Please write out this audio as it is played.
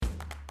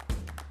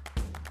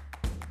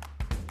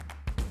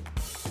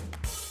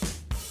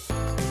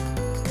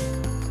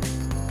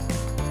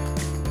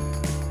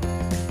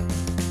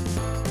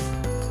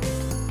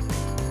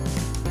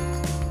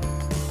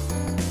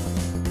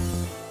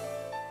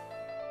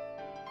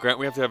Grant,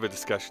 we have to have a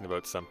discussion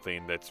about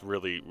something that's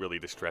really, really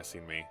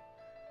distressing me.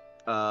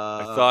 I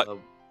Uh, thought,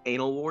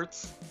 Anal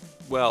warts?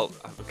 well,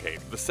 okay,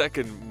 the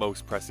second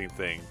most pressing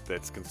thing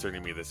that's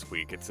concerning me this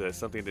week, it's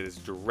something that is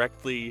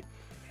directly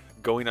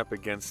going up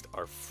against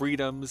our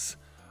freedoms,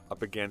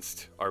 up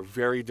against our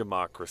very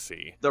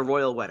democracy. The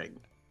royal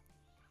wedding.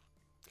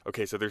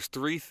 Okay, so there's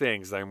three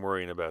things I'm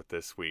worrying about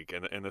this week,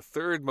 and the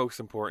third most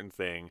important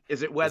thing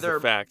Is it is the whether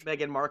fact.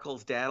 Meghan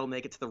Markle's dad will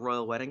make it to the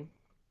royal wedding?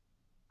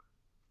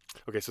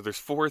 Okay, so there's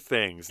four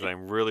things that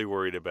I'm really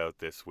worried about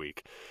this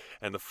week.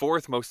 And the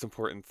fourth most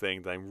important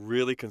thing that I'm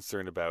really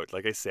concerned about,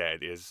 like I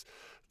said, is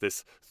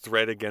this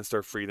threat against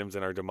our freedoms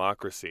and our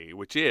democracy,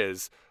 which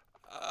is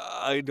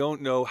I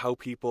don't know how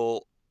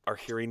people are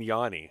hearing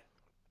Yanni.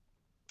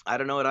 I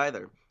don't know it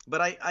either.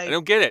 But I, I I,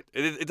 don't get it.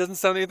 It doesn't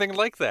sound anything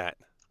like that.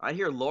 I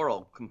hear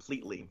Laurel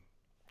completely.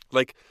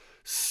 Like,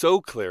 so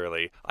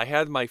clearly, I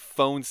had my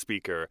phone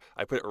speaker.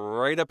 I put it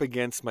right up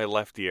against my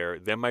left ear,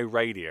 then my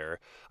right ear.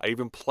 I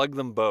even plugged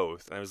them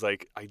both. And I was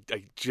like, I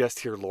just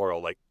hear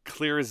Laurel, like,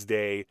 clear as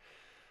day.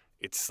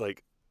 It's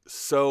like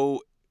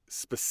so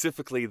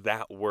specifically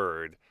that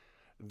word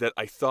that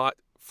I thought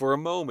for a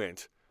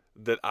moment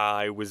that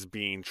I was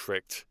being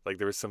tricked. Like,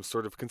 there was some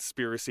sort of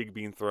conspiracy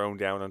being thrown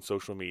down on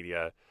social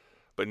media.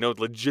 But no,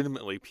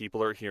 legitimately,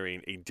 people are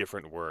hearing a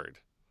different word.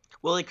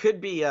 Well, it could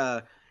be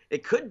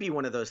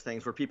one of those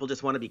things where people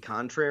just want to be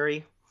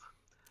contrary.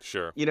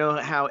 Sure. You know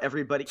how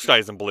everybody. Sky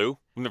isn't blue.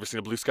 I've never seen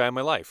a blue sky in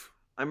my life.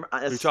 What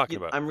are you talking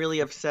about? I'm really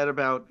upset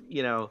about.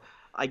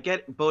 I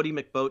get Bodie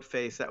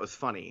McBoatface. That was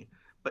funny,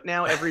 but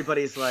now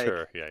everybody's like,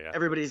 Sure, yeah.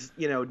 everybody's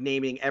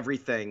naming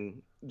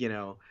everything.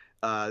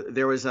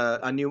 There was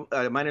a new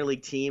minor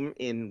league team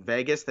in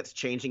Vegas that's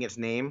changing its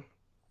name.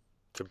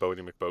 To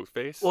Bodie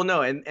McBoatface? Well,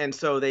 no, and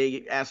so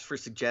they asked for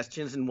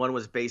suggestions, and one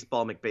was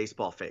Baseball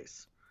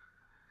McBaseballface.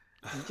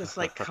 I'm just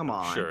like, come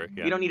on. Sure,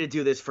 yeah. We don't need to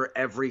do this for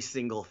every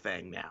single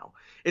thing now.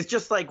 It's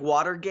just like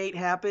Watergate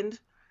happened,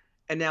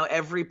 and now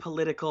every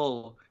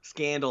political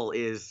scandal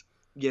is,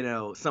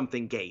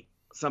 something gate,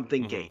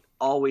 something gate,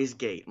 always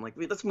gate. I'm like,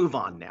 let's move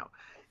on now.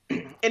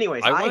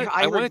 Anyways, I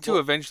heard wanted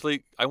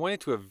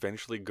to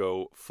eventually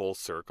go full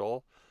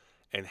circle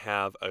and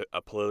have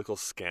a political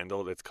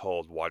scandal that's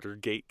called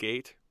Watergate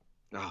Gate.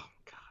 Oh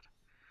God,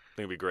 I think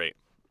it'd be great.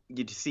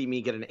 you'd see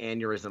me get an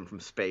aneurysm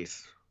from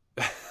space.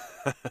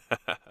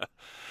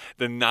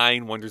 The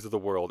 9 wonders of the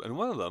world, and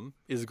one of them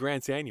is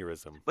Grant's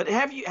aneurysm. But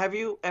have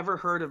you ever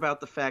heard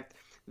about the fact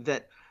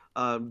that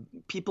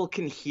people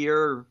can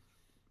hear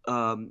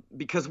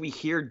because we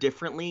hear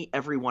differently,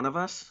 every one of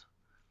us?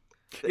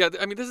 Yeah,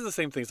 I mean, this is the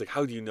same thing. It's like,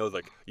 how do you know,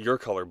 like, your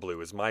color blue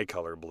is my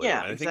color blue? Yeah,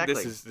 And I think exactly.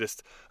 this is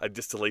just a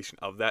distillation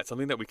of that,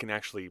 something that we can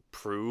actually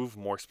prove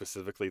more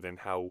specifically than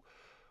how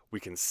we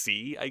can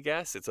see, I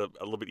guess. It's a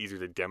little bit easier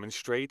to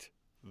demonstrate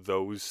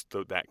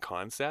that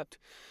concept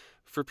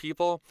for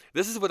people.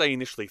 This is what I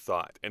initially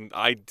thought, and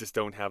I just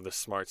don't have the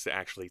smarts to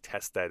actually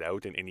test that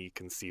out in any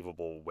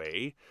conceivable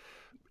way.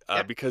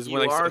 Yep, Because you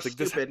when are it's like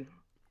this, stupid.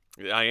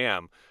 I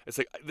am. It's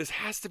like this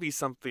has to be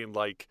something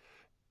like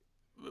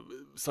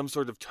some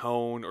sort of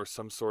tone or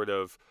some sort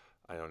of,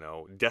 I don't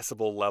know,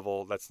 decibel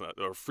level. That's not,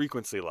 or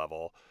frequency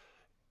level.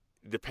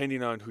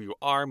 Depending on who you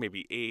are,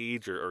 maybe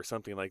age or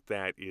something like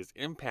that, is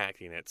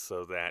impacting it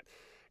so that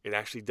it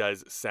actually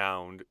does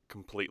sound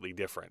completely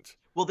different.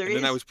 Well, there And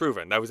then that is was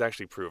proven. That was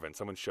actually proven.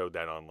 Someone showed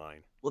that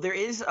online. well, there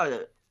is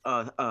a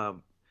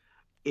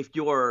if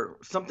you're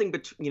something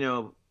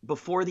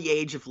before the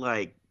age of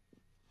like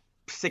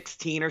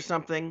 16 or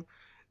something,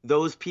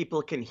 those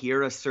people can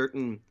hear a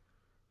certain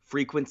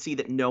frequency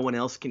that no one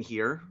else can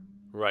hear.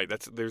 Right.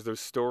 There's those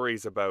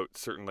stories about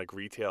certain like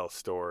retail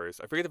stores.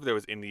 I forget if it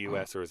was in the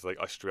U.S. or it was like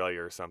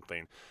Australia or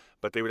something,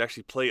 but they would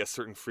actually play a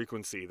certain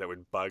frequency that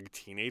would bug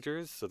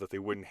teenagers so that they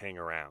wouldn't hang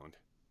around.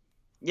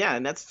 Yeah,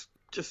 and that's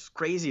just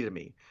crazy to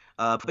me.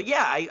 But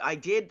yeah, I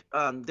did.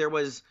 There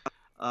was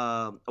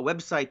a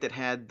website that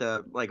had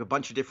a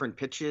bunch of different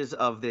pitches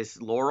of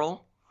this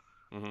Laurel,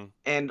 Hmm.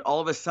 and all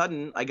of a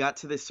sudden I got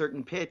to this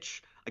certain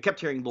pitch. I kept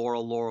hearing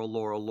Laurel, Laurel,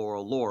 Laurel,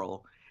 Laurel,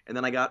 Laurel, and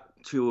then I got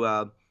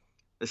to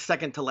the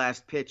second to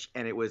last pitch,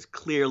 and it was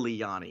clearly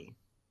Yanni.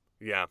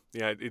 Yeah.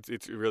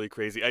 It's really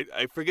crazy.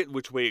 I forget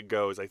which way it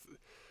goes.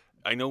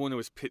 I know when it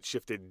was pitch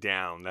shifted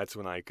down, that's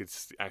when I could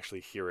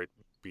actually hear it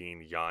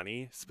being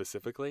Yanni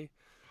specifically.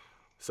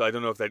 So I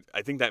don't know if that.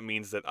 I think that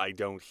means that I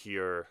don't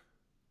hear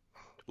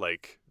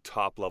like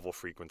top level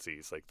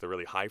frequencies, like the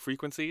really high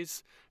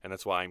frequencies, and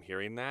that's why I'm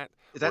hearing that.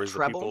 Is that Whereas the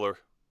people treble? are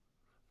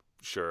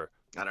sure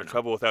I the don't know.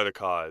 trouble without a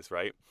cause,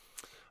 right?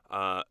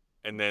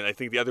 And then I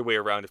think the other way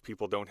around, if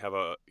people don't have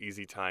a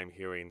easy time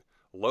hearing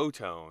low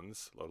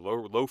tones,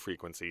 low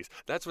frequencies,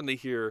 that's when they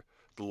hear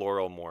the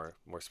Laurel more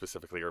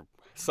specifically, or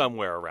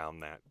somewhere around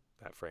that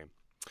frame.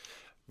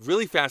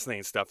 Really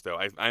fascinating stuff, though.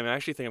 I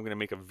actually think I'm going to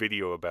make a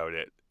video about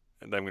it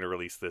that I'm going to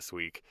release this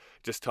week,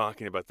 just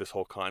talking about this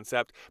whole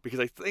concept, because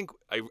I think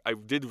I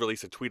did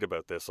release a tweet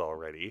about this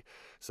already.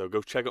 So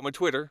go check out my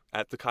Twitter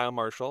at the Kyle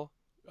Marshall.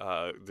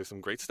 There's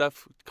some great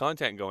stuff,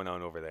 content going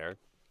on over there.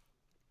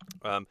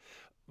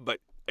 But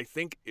I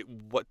think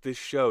what this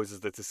shows is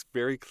that this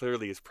very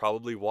clearly is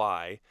probably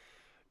why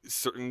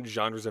certain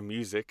genres of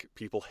music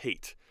people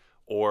hate,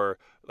 or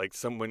like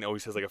someone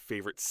always has like a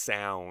favorite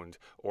sound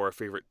or a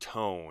favorite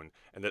tone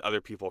and that other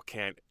people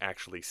can't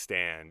actually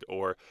stand,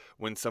 or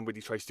when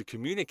somebody tries to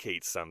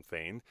communicate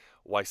something,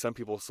 why some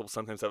people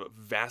sometimes have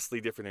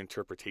vastly different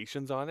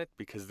interpretations on it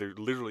because they're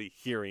literally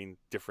hearing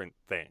different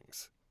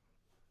things.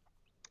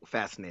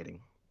 Fascinating.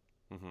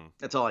 Mm-hmm.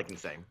 That's all I can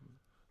say.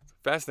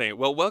 Fascinating.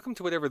 Well, welcome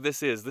to whatever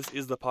this is. This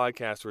is the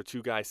podcast where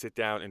two guys sit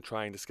down and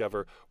try and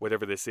discover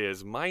whatever this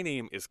is. My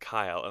name is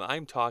Kyle, and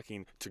I'm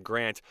talking to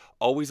Grant,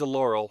 always a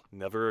Laurel,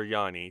 never a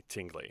Yanni,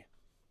 Tingley.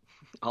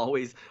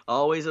 Always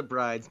a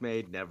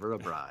bridesmaid, never a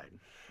bride.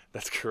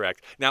 That's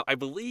correct. Now, I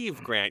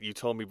believe, Grant, you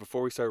told me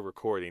before we started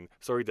recording,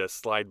 sorry to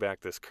slide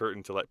back this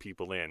curtain to let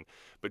people in,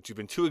 but you've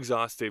been too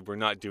exhausted. We're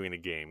not doing a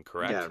game,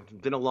 correct? Yeah,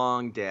 it's been a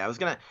long day.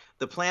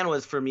 The plan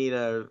was for me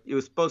it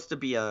was supposed to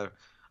be a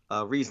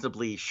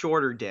reasonably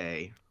shorter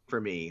day for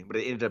me, but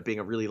it ended up being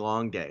a really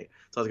long day.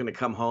 So I was going to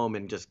come home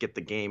and just get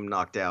the game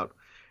knocked out.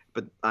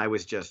 But I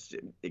was just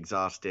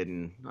exhausted,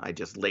 and I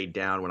just laid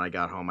down when I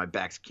got home. My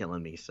back's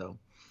killing me, so.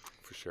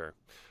 For sure.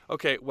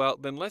 Okay, well,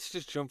 then let's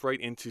just jump right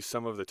into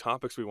some of the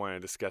topics we want to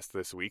discuss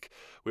this week.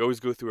 We always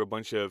go through a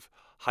bunch of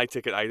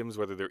high-ticket items,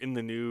 whether they're in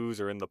the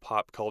news or in the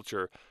pop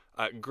culture.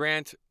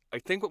 Grant, I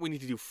think what we need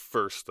to do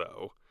first,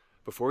 though,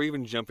 before we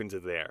even jump into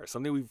there,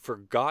 something we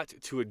forgot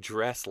to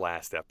address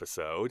last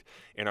episode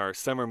in our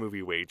summer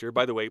movie wager.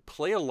 By the way,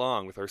 play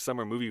along with our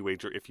summer movie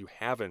wager if you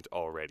haven't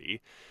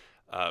already.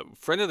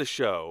 Friend of the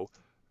show,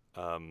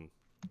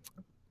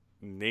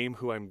 name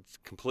who I'm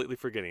completely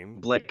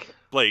forgetting. Blake.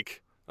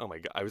 Oh my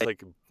God, I was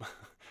like,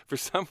 for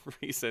some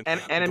reason,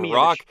 enemy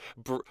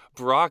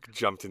Brock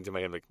jumped into my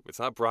head. Like, it's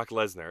not Brock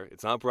Lesnar.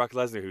 It's not Brock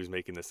Lesnar who's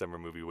making the summer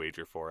movie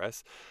wager for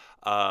us.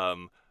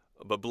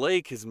 But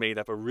Blake has made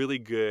up a really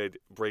good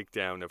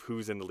breakdown of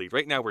who's in the lead.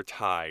 Right now we're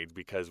tied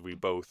because we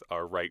both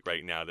are right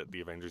now that The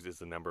Avengers is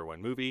the #1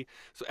 movie.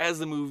 So as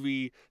the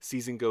movie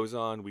season goes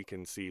on, we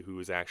can see who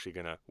is actually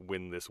going to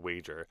win this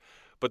wager.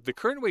 But the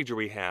current wager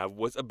we have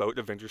was about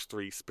Avengers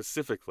 3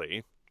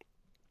 specifically.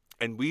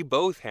 And we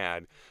both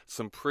had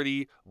some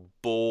pretty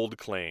bold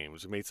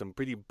claims. We made some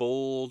pretty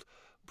bold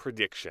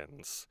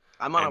predictions.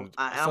 I'm on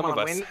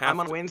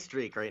a win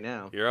streak right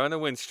now. You're on a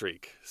win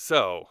streak.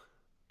 So,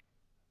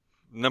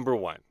 number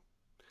one,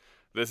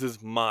 this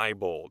is my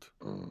bold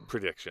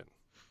prediction,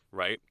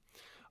 right?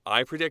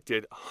 I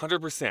predicted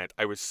 100%.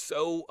 I was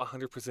so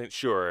 100%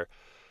 sure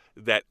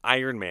that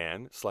Iron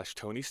Man /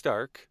 Tony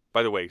Stark,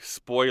 by the way,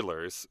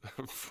 spoilers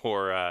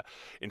for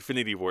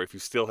Infinity War if you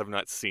still have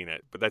not seen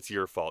it, but that's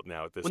your fault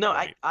now at this point. No,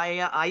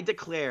 I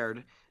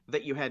declared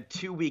that you had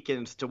 2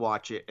 weekends to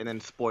watch it, and then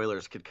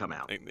spoilers could come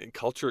out. And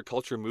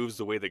culture moves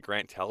the way that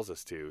Grant tells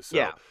us to. So.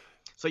 Yeah.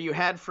 So you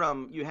had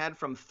from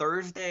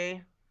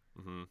Thursday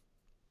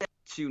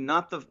to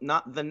not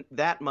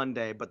that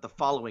Monday, but the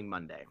following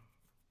Monday.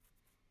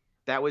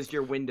 That was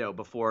your window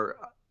before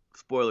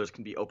spoilers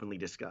can be openly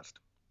discussed.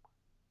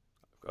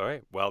 All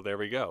right. Well, there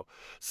we go.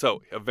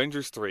 So,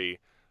 Avengers 3,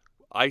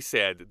 I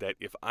said that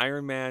if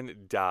Iron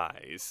Man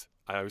dies,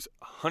 I was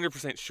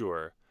 100%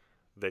 sure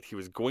that he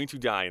was going to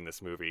die in this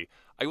movie.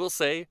 I will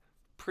say,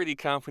 pretty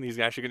confident he's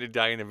actually going to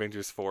die in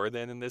Avengers 4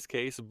 then in this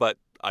case, but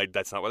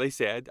that's not what I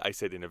said. I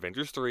said in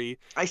Avengers 3,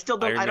 I don't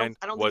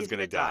think was he's going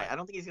to die. I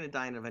don't think he's going to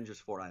die in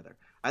Avengers 4 either.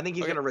 I think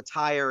he's going to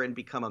retire and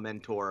become a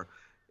mentor,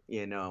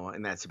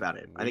 and that's about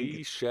it.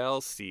 We shall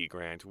see,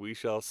 Grant. We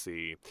shall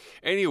see.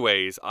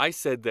 Anyways, I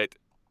said that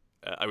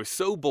I was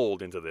so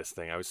bold into this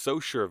thing. I was so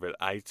sure of it.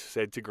 I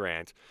said to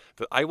Grant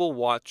that I will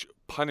watch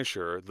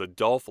Punisher, the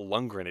Dolph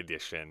Lundgren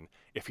edition,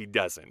 if he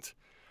doesn't.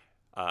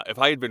 If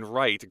I had been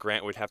right,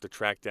 Grant would have to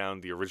track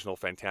down the original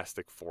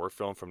Fantastic Four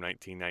film from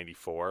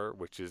 1994,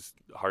 which is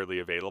hardly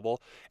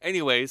available.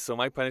 Anyways, so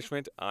my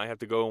punishment, I have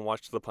to go and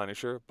watch The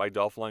Punisher by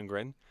Dolph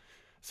Lundgren.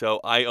 So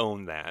I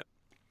own that.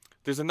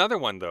 There's another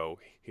one, though,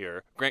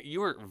 here. Grant, you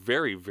were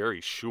very,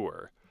 very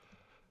sure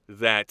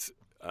that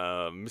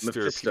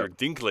Mr. Peter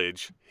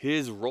Dinklage,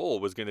 his role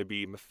was going to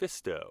be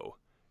Mephisto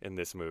in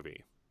this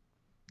movie.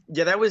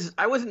 Yeah,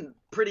 I wasn't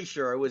pretty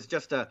sure. It was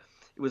just it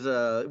was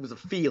a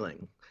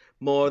feeling.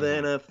 More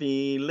than a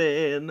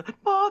feeling,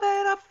 more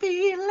than a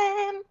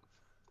feeling.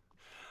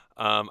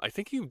 I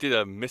think you did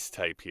a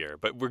mistype here,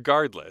 but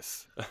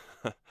regardless,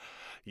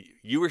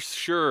 you were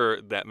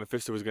sure that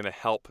Mephisto was going to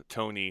help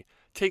Tony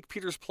take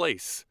Peter's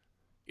place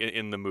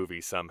in the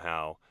movie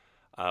somehow,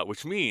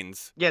 which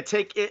means... Yeah,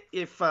 take it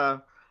if... I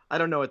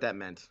don't know what that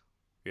meant.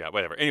 Yeah,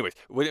 whatever. Anyways,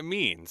 what it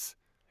means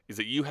is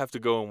that you have to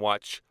go and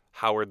watch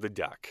Howard the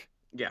Duck.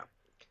 Yeah.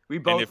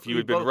 And if you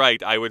had been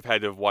right, I would have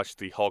had to have watched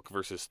the Hulk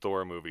versus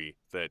Thor movie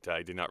that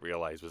I did not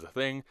realize was a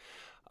thing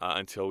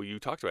until you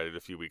talked about it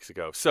a few weeks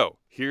ago. So,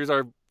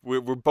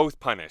 we're both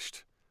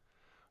punished.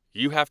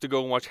 You have to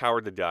go and watch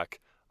Howard the Duck.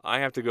 I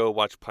have to go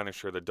watch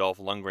Punisher, the Dolph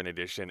Lundgren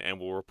edition, and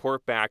we'll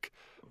report back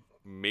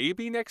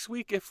maybe next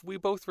week if we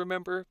both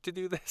remember to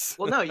do this.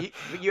 Well, no, you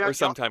or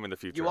sometime in the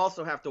future. You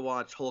also have to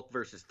watch Hulk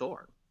versus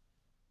Thor.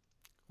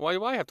 Why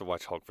do I have to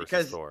watch Hulk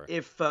versus Thor?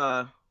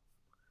 Because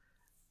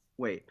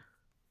Wait.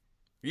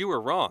 You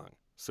were wrong.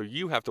 So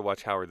you have to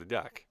watch Howard the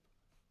Duck.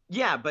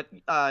 Yeah, but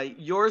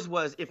yours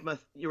was if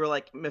you were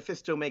like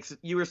Mephisto makes.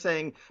 You were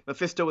saying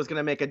Mephisto was going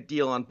to make a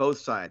deal on both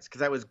sides because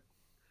that was.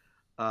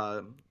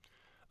 Uh,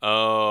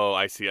 Oh,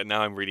 I see.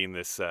 Now I'm reading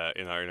this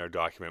in our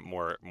document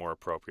more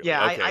appropriately.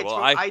 yeah, Okay,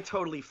 I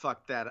totally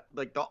fucked that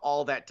like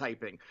all that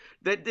typing.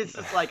 That this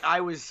is like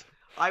I was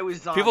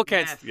on people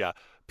can't meth.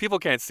 people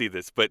can't see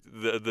this, but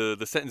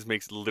the sentence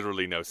makes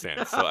literally no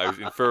sense. So I was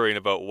inferring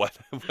about what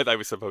I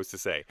was supposed to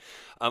say.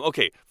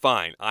 Okay,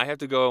 fine. I have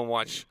to go and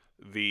watch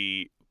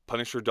the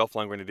Punisher Dolph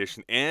Lundgren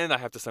edition, and I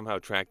have to somehow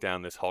track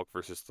down this Hulk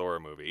versus Thor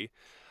movie.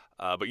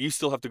 But you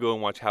still have to go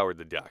and watch Howard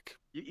the Duck.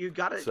 You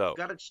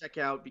gotta check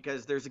out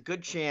because there's a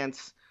good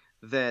chance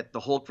that the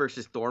Hulk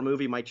versus Thor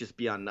movie might just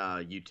be on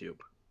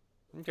YouTube.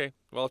 Okay,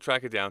 well, I'll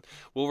track it down.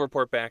 We'll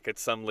report back at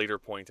some later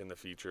point in the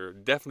future,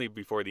 definitely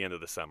before the end of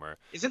the summer.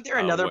 Isn't there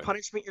another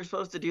punishment you're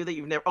supposed to do that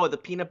you've never? Oh, the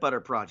Peanut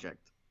Butter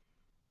Project.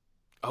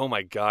 Oh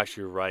my gosh,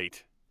 you're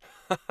right.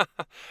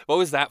 What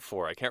was that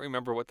for? I can't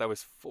remember what that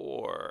was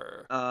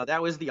for.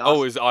 That was the Oscars.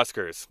 Oh, it was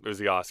Oscars. It was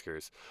the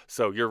Oscars.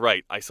 So you're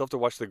right. I still have to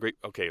watch the great.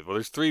 Okay, well,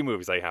 there's 3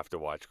 movies I have to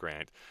watch,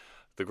 Grant.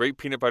 The Great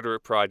Peanut Butter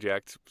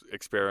Project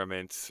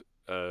experiment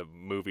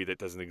movie that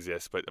doesn't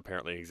exist but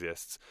apparently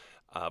exists.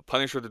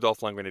 Punisher the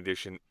Dolph Lundgren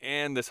edition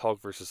and this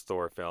Hulk versus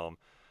Thor film.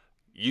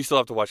 You still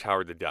have to watch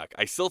Howard the Duck.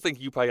 I still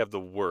think you probably have the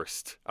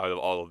worst out of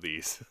all of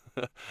these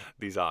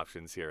these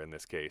options here in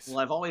this case. Well,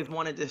 I've always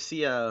wanted to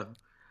see a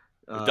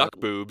duck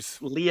boobs.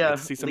 Leah,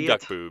 see some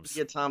duck boobs.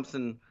 Leah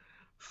Thompson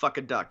fuck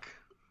a duck.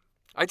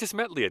 I just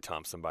met Leah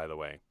Thompson, by the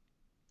way.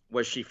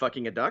 Was she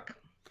fucking a duck?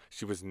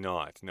 She was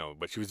not, no,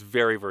 but she was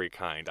very, very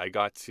kind. I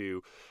got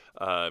to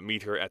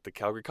meet her at the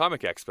Calgary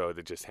Comic Expo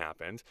that just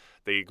happened.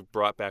 They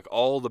brought back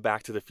all the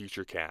Back to the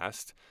Future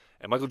cast,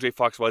 and Michael J.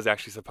 Fox was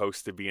actually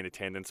supposed to be in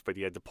attendance, but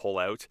he had to pull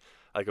out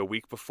like a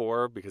week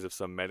before because of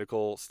some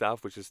medical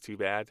stuff, which is too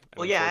bad.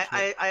 Well, yeah,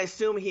 I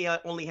assume he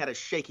only had a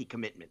shaky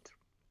commitment.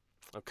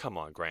 Oh, come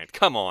on, Grant.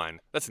 Come on.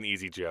 That's an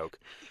easy joke.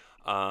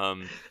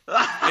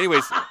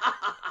 Anyways.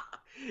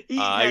 He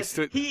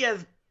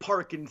has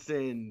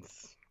Parkinson's.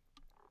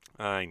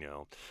 I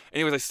know.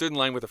 Anyways, I stood in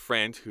line with a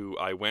friend who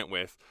I went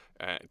with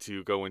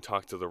to go and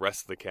talk to the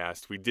rest of the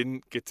cast. We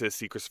didn't get to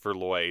see Christopher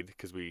Lloyd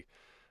because the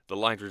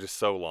lines were just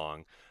so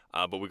long.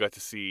 But we got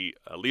to see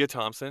Leah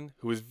Thompson,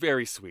 who was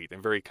very sweet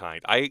and very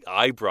kind.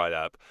 I brought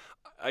up,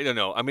 I don't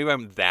know, maybe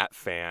I'm that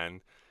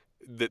fan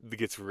that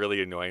gets really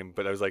annoying,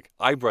 but I was like,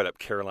 I brought up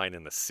Caroline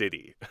in the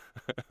City.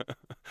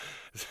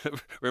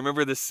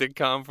 Remember the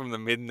sitcom from the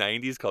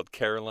mid-90s called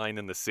Caroline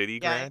in the City,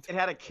 Grant? Yeah, it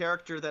had a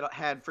character that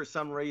had, for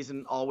some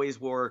reason,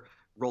 always wore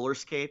roller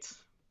skates.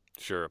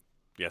 Sure.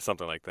 Yeah,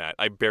 something like that.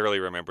 I barely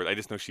remembered. I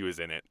just know she was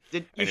in it.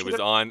 And it was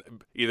have... on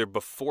either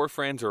before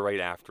Friends or right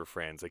after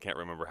Friends. I can't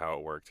remember how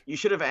it worked. You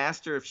should have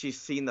asked her if she's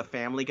seen the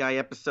Family Guy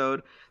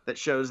episode that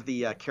shows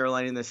the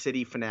Caroline in the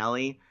City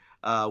finale,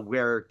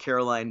 where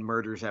Caroline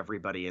murders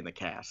everybody in the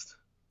cast.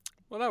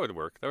 Well, that would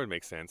work. That would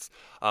make sense.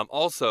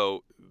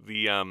 Also,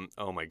 the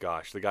oh my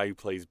gosh, the guy who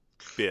plays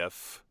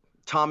Biff,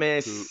 Tom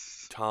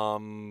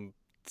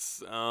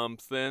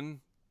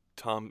something,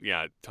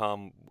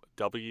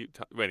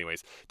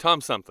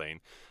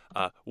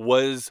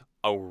 was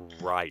a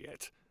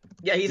riot.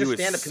 Yeah, he was a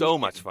stand-up so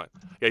much fun.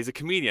 Yeah, he's a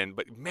comedian,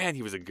 but man,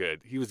 he was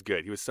good. He was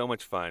so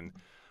much fun.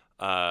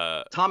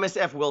 Thomas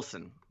F.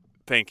 Wilson.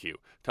 Thank you,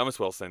 Thomas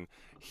Wilson.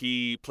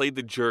 He played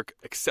the jerk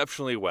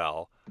exceptionally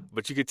well,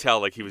 but you could tell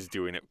like he was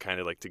doing it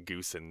kind of like to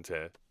goose and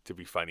to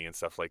be funny and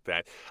stuff like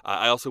that.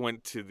 I also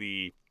went to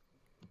the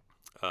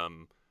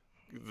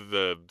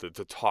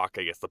talk,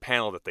 I guess, the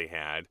panel that they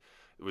had.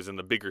 It was in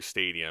the bigger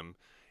stadium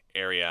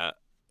area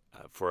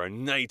for a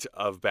night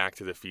of Back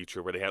to the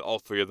Future where they had all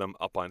 3 of them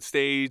up on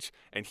stage,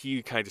 and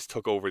he kind of just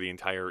took over the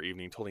entire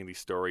evening telling these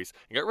stories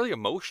and got really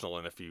emotional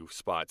in a few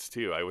spots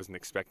too. I wasn't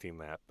expecting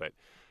that, but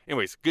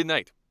anyways, good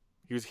night.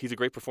 He's a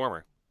great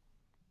performer.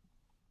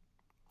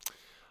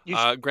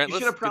 Grant, you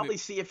should have probably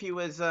see if he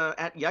was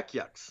at Yuck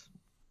Yucks.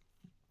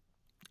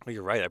 Oh,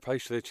 you're right. I probably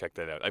should have checked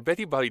that out. I bet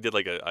he probably did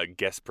like a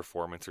guest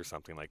performance or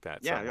something like that.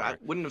 Yeah, it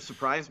wouldn't have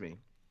surprised me.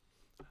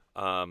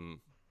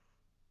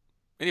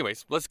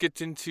 Anyways, let's get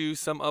into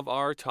some of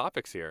our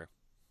topics here.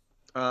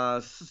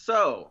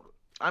 So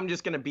I'm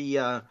just gonna be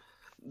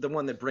the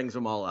one that brings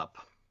them all up.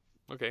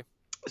 Okay.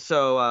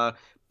 So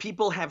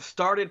people have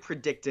started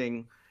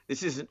predicting.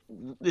 This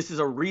is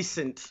a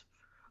recent.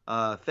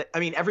 I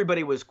mean,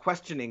 everybody was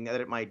questioning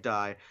that it might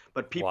die,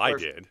 but people. Well, I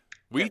did.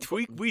 We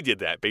did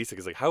that basically.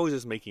 It's like, how is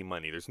this making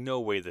money? There's no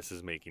way this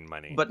is making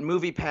money. But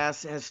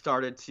MoviePass has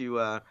started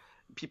to.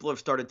 People have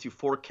started to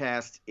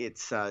forecast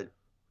its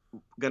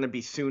going to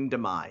be soon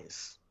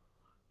demise.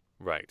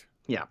 Right.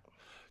 Yeah.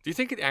 Do you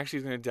think it actually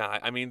is going to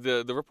die? I mean,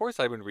 the reports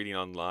I've been reading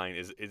online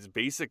is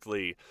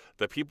basically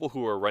the people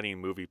who are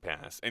running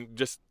MoviePass, and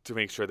just to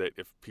make sure that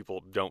if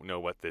people don't know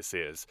what this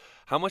is,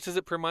 how much is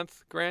it per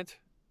month, Grant?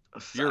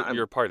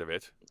 You're part of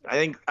it.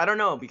 I don't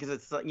know because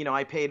it's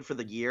I paid for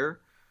the year,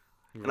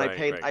 and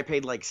right, I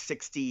paid like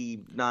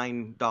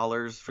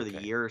 $69 for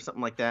the year or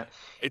something like that.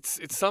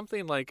 It's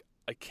something like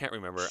I can't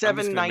remember. I'm just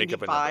Seven going to make ninety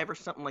up a number. five or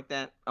something like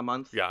that a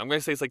month. Yeah, I'm going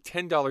to say it's like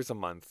 $10 a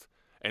month.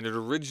 And it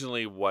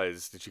originally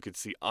was that you could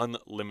see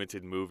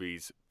unlimited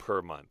movies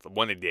per month,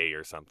 one a day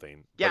or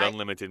something, Yeah, but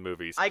unlimited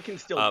movies. I can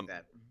still do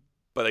that.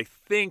 But I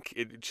think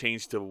it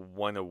changed to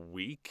one a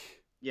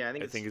week. Yeah,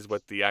 I think is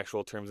what the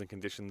actual terms and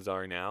conditions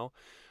are now.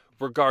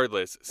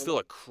 Regardless, still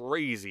a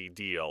crazy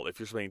deal if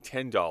you're spending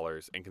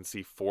 $10 and can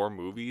see 4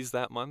 movies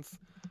that month.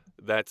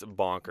 That's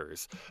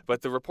bonkers.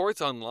 But the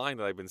reports online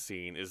that I've been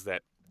seeing is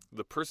that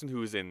the person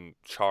who's in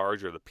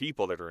charge or the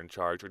people that are in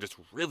charge are just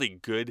really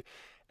good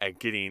at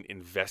getting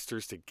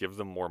investors to give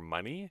them more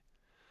money.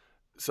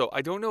 So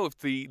I don't know if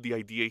the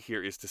idea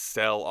here is to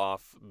sell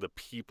off the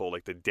people,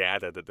 like the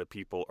data that the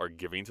people are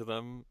giving to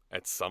them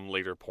at some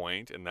later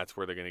point, and that's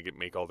where they're going to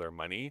make all their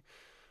money,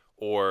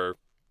 or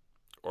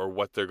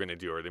what they're going to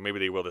do, or maybe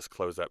they will just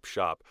close up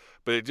shop.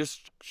 But it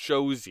just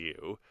shows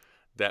you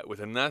that with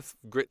enough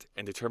grit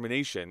and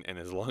determination, and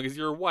as long as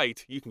you're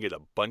white, you can get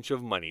a bunch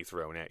of money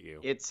thrown at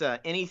you. It's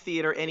any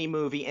theater, any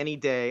movie, any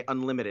day,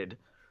 unlimited,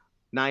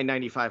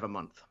 $9.95 a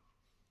month.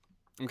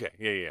 Okay,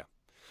 yeah.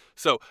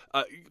 So,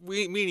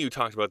 me and you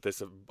talked about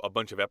this a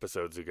bunch of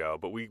episodes ago,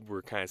 but we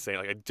were kind of saying,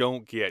 like, I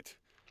don't get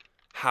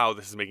how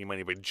this is making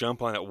money, but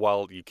jump on it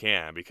while you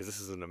can, because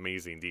this is an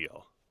amazing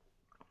deal.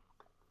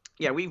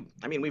 Yeah, we've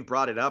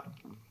brought it up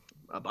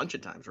a bunch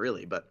of times,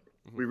 really, but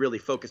we really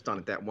focused on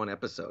it that one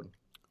episode.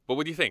 But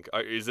what do you think?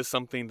 Is this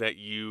something that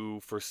you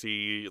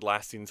foresee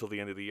lasting until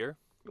the end of the year?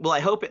 Well, I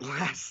hope it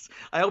lasts.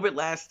 I hope it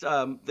lasts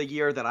the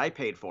year that I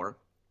paid for.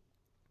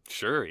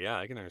 Sure, yeah,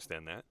 I can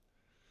understand that.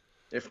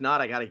 If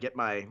not, I got to get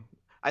my.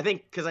 I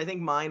think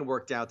mine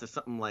worked out to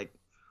something like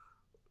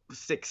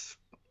 $6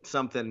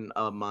 something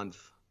a month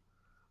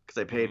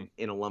because I paid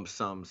in a lump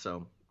sum.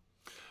 So.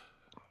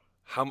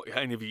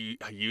 And if you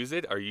use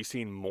it, are you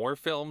seeing more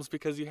films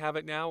because you have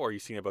it now, or are you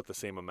seeing about the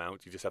same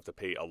amount? You just have to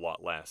pay a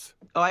lot less.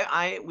 Oh,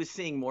 I was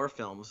seeing more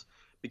films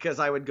because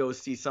I would go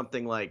see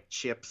something like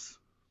Chips.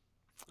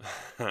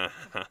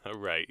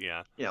 Right,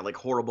 yeah. Yeah, like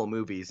horrible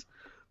movies.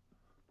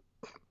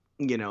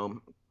 You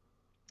know.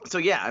 So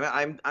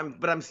yeah,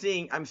 I'm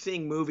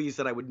seeing movies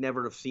that I would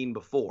never have seen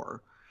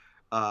before.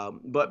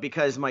 But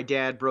because my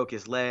dad broke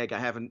his leg, I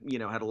haven't,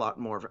 had a lot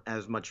more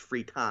as much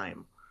free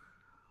time.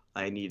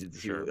 I needed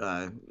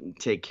to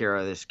take care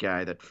of this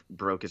guy that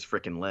broke his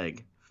frickin'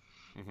 leg.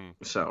 Mm-hmm.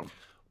 So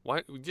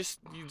why you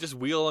just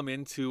wheel him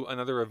into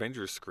another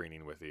Avengers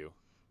screening with you?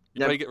 You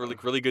probably get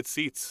really good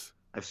seats.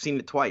 I've seen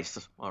it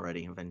twice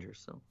already,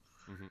 Avengers. So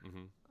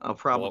I'll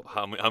probably.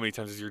 Well, how many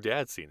times has your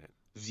dad seen it?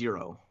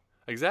 0.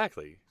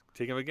 Exactly.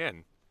 Take him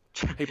again.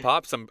 Hey,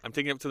 Pops, I'm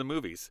taking him to the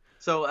movies.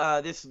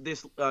 So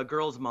this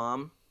girl's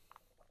mom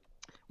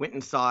went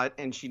and saw it,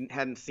 and she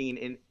hadn't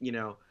seen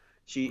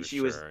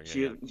She was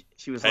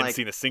hadn't like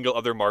seen a single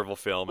other Marvel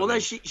film. Well, no,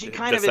 she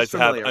kind of is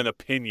familiar. To have an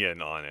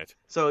opinion on it.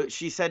 So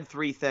she said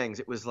 3 things.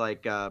 It was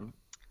like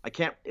I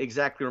can't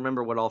exactly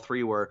remember what all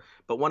 3 were,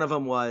 but one of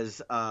them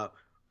was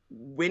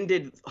when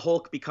did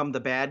Hulk become the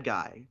bad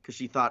guy? Because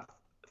she thought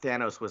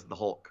Thanos was the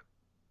Hulk.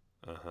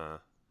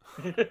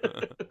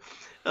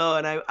 Oh,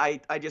 and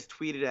I just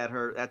tweeted at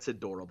her. That's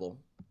adorable.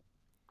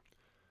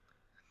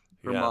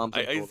 Her mom's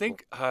I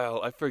think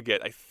I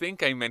forget. I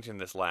think I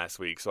mentioned this last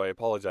week, so I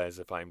apologize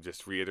if I'm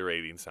just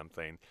reiterating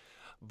something.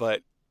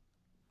 But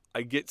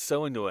I get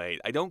so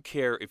annoyed. I don't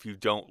care if you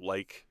don't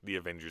like the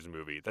Avengers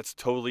movie. That's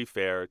totally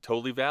fair,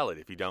 totally valid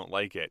if you don't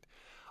like it.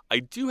 I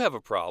do have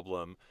a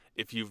problem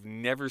if you've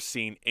never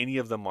seen any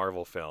of the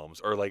Marvel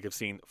films, or like have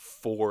seen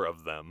 4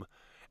 of them,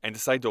 and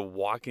decide to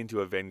walk into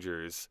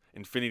Avengers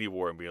Infinity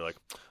War and be like,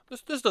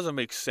 this doesn't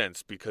make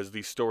sense because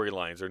these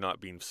storylines are not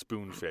being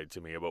spoon-fed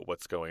to me about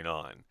what's going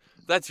on.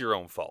 That's your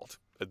own fault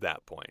at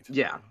that point.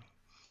 Yeah.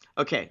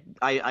 Okay,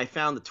 I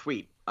found the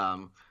tweet.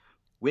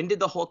 When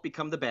did the Hulk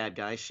become the bad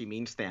guy? She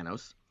means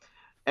Thanos.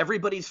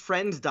 Everybody's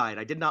friends died.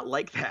 I did not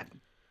like that.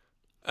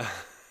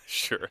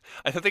 Sure.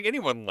 I don't think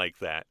anyone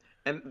liked that.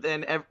 And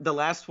then the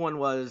last one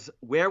was,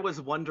 where was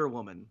Wonder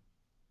Woman?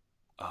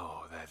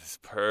 Oh, that is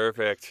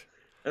perfect.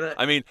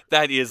 I mean,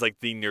 that is like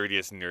the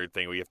nerdiest nerd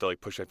thing where you have to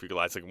like push up your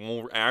glasses. Like,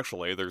 well,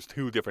 actually, there's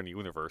 2 different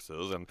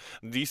universes, and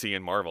DC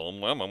and Marvel.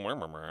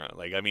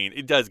 Like, I mean,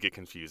 it does get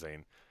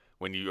confusing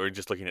when you are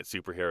just looking at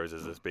superheroes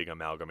as this big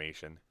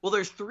amalgamation. Well,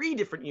 there's 3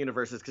 different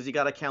universes because you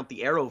got to count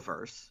the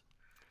Arrowverse.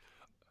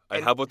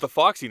 And how about the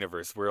Fox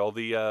universe where all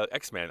the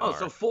X-Men are? Oh,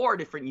 so 4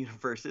 different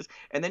universes,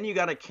 and then you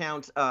got to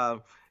count.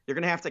 You're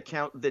gonna have to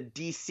count the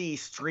DC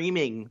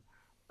streaming.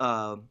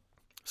 So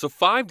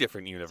 5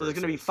 different universes. So there's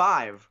gonna be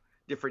 5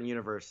 different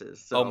universes.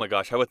 So. Oh my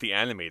gosh, how about the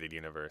animated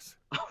universe?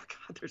 Oh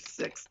god, there's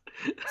 6.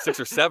 6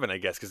 or 7, I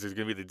guess, because there's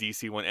going to be the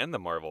DC one and the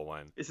Marvel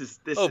one. This is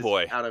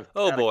out of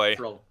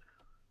control.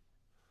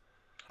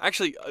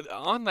 Actually,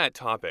 on that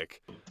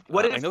topic,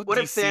 what if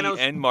DC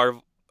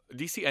Thanos...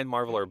 DC and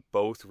Marvel are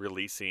both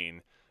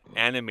releasing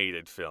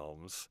animated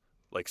films,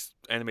 like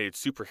animated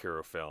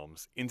superhero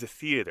films, into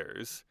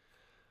theaters.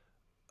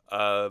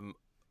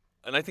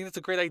 And I think that's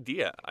a great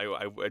idea.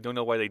 I don't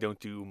know why they don't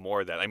do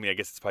more of that. I mean, I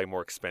guess it's probably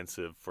more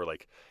expensive for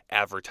like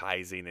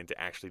advertising and to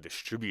actually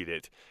distribute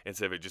it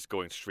instead of it just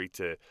going straight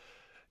to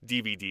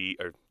DVD,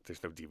 or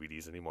there's no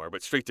DVDs anymore,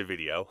 but straight to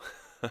video,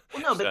 Well,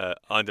 no, but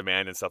on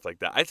demand and stuff like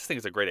that. I just think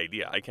it's a great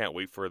idea. I can't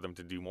wait for them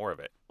to do more of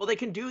it. well, they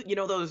can do,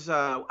 those,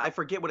 I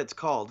forget what it's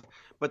called,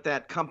 but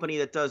that company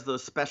that does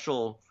those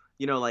special,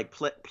 like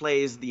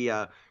plays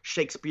the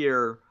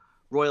Shakespeare,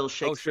 Royal Oh,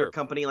 Shakespeare sure.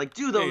 Company, like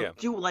Yeah, yeah.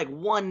 do like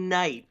one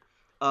night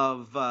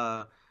of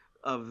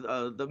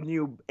the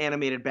new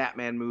animated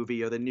Batman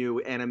movie or the new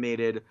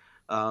animated,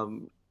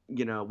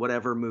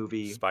 whatever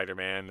movie.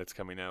 Spider-Man that's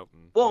coming out.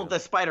 And, Well, yeah. the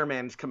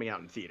Spider-Man's coming out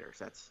in theaters.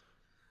 That's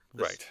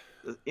this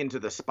Right. Into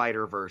the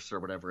Spider-Verse or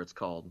whatever it's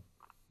called,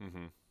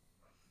 Hmm.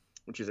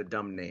 which is a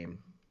dumb name.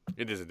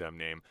 It is a dumb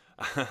name.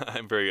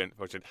 I'm very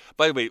unfortunate.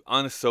 By the way,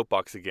 on a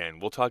soapbox again,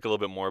 we'll talk a little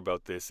bit more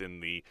about this in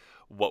the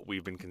what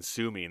we've been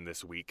consuming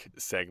this week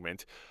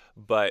segment,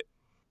 but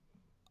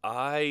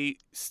I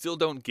still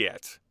don't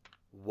get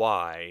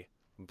why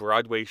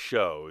Broadway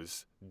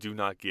shows do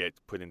not get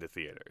put into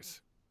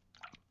theaters.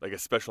 Like a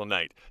special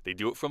night. They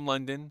do it from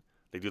London.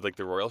 They do like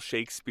the Royal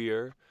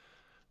Shakespeare.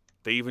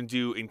 They even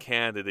do in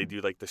Canada, they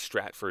do like the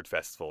Stratford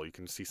Festival. You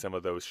can see some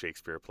of those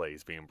Shakespeare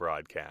plays being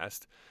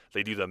broadcast.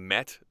 They do the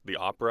Met, the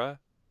opera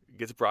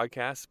gets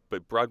broadcast,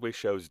 but Broadway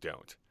shows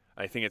don't.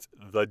 I think it's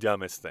the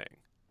dumbest thing.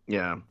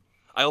 Yeah.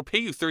 I'll pay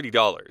you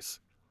 $30.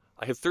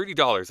 I have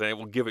 $30 and I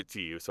will give it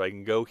to you so I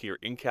can go here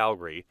in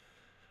Calgary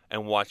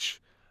and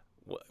watch,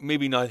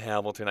 maybe not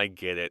Hamilton, I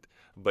get it,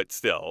 but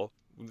still,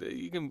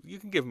 you can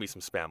give me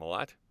some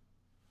Spamalot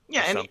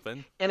Yeah, or and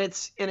something.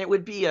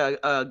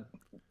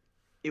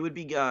 it would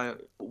be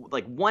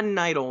like one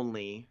night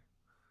only,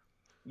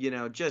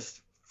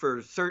 just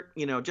for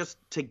certain, just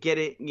to get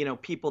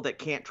it, people that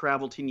can't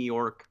travel to New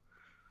York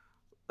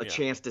a Yeah.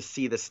 chance to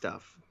see the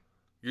stuff.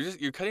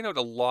 You're cutting out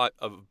a lot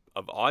of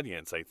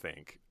audience, I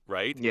think,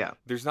 right? Yeah.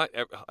 There's not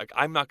like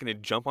I'm not going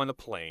to jump on a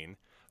plane,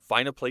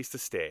 find a place to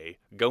stay,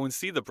 go and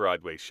see the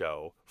Broadway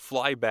show,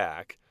 fly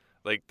back.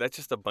 Like that's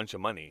just a bunch of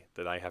money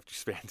that I have to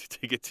spend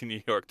to get to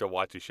New York to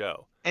watch a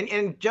show.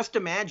 And just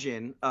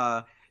imagine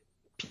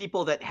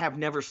people that have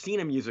never seen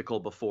a musical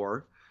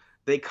before,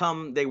 they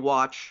come, they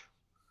watch,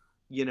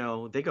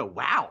 they go,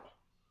 wow,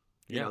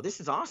 Yeah,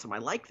 this is awesome. I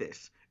like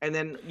this. And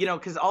then,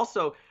 because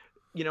also,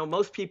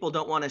 most people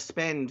don't want to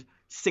spend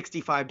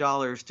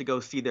 $65 to go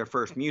see their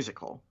first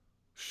musical.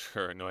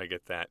 sure. No, I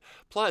get that.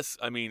 Plus,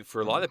 I mean, for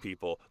a lot of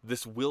people,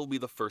 this will be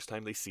the first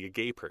time they see a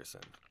gay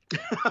person.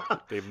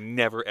 They've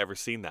never ever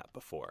seen that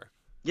before.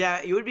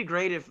 Yeah, it would be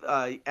great if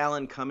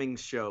Alan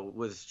Cummings' show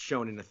was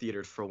shown in the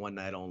theaters for one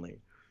night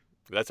only.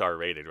 That's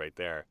R-rated right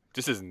there.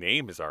 Just his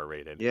name is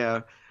R-rated.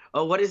 Yeah.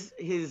 Oh, what is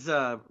his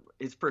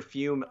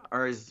perfume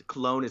or his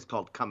cologne is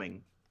called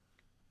Cumming.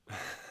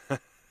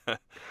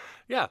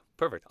 Yeah,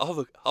 perfect.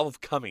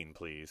 Olive Cumming,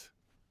 please.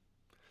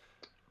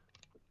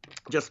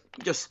 Just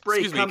spray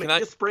Excuse me, Cumming, can I-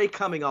 just spray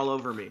Cumming all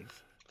over me.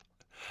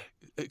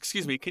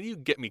 Excuse me, can you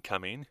get me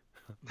coming?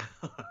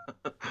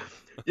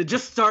 You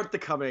just start the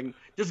Cumming,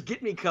 just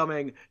get me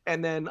coming,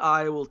 and then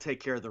I will take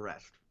care of the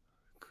rest.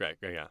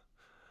 Correct. Yeah.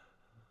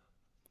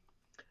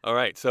 All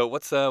right. So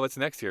what's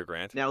next here,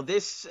 Grant? Now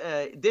this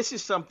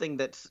is something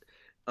that's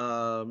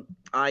I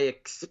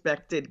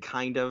expected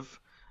kind of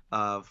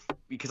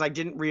because I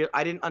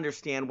didn't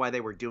understand why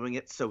they were doing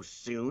it so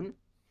soon.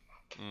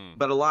 Mm.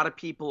 But a lot of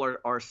people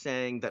are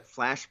saying that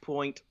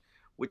Flashpoint,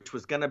 which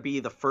was going to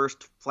be the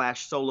first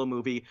Flash solo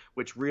movie,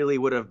 which really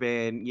would have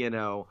been,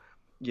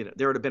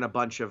 there would have been a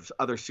bunch of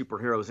other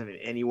superheroes in it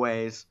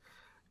anyways,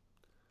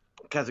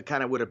 because it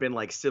kind of would have been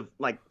like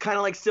kind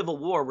of like Civil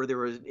War,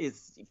 where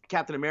is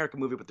Captain America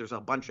movie, but there's a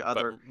bunch of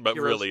other But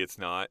heroes. really, it's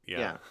not.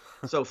 Yeah.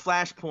 So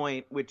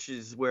Flashpoint, which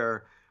is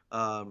where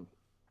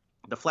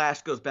the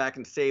Flash goes back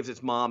and saves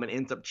his mom and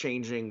ends up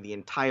changing the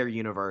entire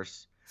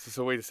universe.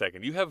 So wait a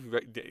second. You have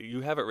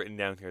it written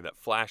down here that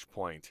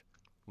Flashpoint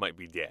might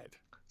be dead.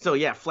 So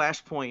yeah,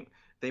 Flashpoint,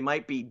 they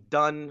might be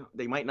done.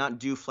 They might not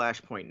do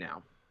Flashpoint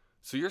now.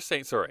 So you're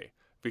saying sorry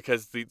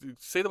because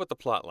say what the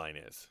plot line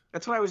is.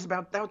 That's what I was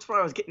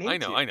getting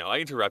into. I know. I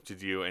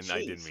interrupted you and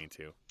I Jeez. didn't mean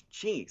to.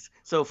 Jeez.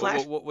 So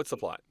Flash, What's the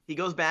plot? he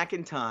goes back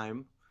in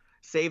time,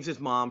 saves his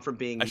mom from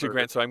being Actually, murdered.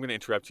 Grant. So I'm going to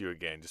interrupt you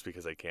again just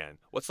because I can.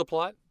 What's the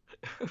plot?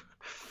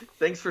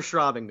 Thanks for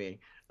shrobbing me.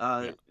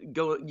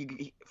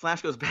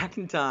 Flash goes back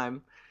in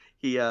time.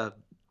 He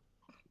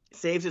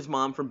saves his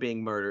mom from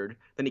being murdered.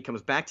 Then he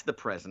comes back to the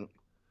present.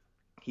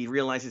 He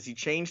realizes he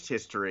changed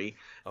history.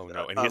 Oh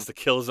no! And he has to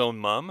kill his own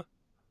mom.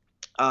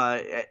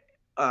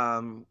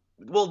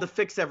 Well, to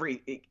fix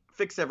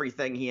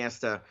everything, he has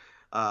to.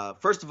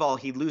 First of all,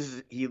 he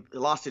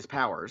lost his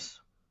powers.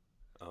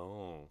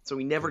 Oh. So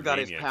he never got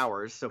his Convenient.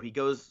 powers. So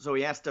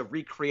he has to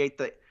recreate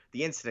the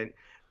incident.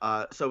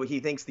 So he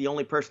thinks the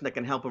only person that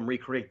can help him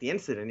recreate the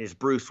incident is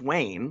Bruce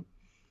Wayne.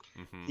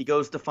 Mm-hmm. He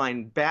goes to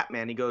find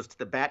Batman. He goes to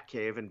the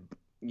Batcave, and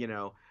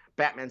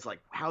Batman's like,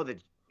 "How the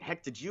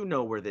heck did you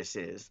know where this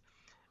is?"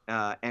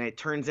 And it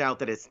turns out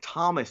that it's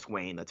Thomas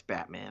Wayne that's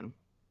Batman.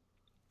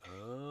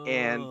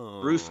 and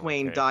Bruce Oh,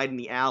 Wayne okay. died in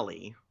the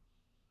alley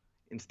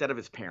instead of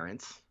his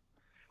parents,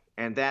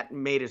 and that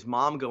made his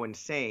mom go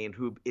insane,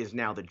 who is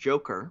now the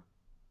Joker.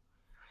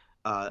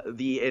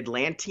 The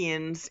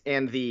Atlanteans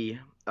and the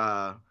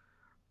uh,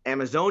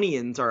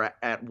 Amazonians are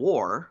at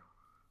war.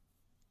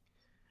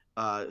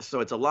 So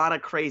it's a lot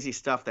of crazy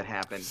stuff that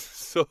happened.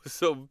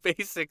 So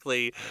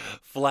basically,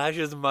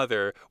 Flash's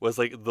mother was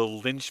like the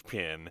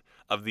linchpin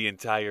of the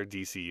entire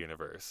DC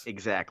universe.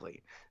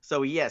 Exactly.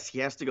 So yes, he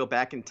has to go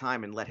back in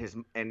time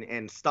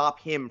and stop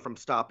him from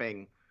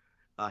stopping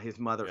his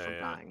mother Yeah, from yeah.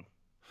 dying.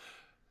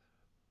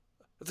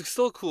 It's like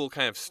still a cool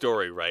kind of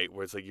story, right?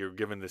 Where it's like you're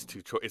given this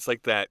two choice. It's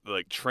like that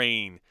like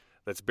train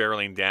that's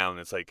barreling down.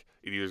 It's like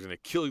it either going to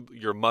kill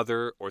your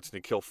mother or it's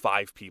going to kill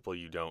 5 people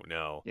you don't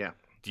know. Yeah.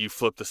 Do you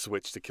flip the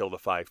switch to kill the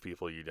 5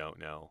 people you don't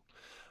know?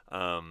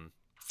 Um,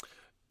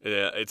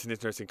 yeah, it's an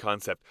interesting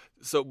concept.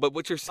 So, but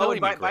what you're Oh, and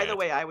telling me, by the Grant?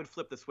 way, I would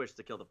flip the switch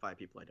to kill the 5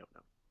 people I don't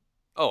know.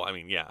 Oh, I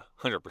mean, yeah,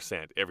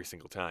 100% every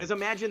single time. Because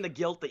imagine the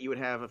guilt that you would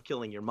have of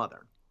killing your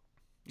mother.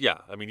 Yeah,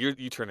 I mean,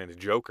 you turn into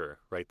Joker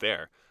right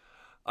there.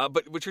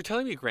 But what you're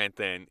telling me, Grant,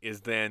 then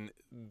is then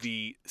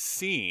the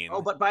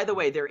Oh, scene. but by the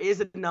way, there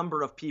is a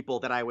number of people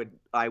that I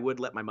would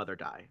let my mother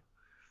die.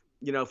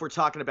 If we're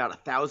talking about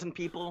 1,000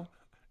 people.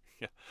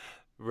 Yeah,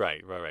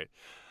 right.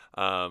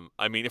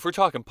 I mean, if we're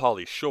talking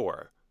Pauly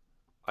Shore,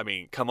 I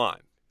mean, come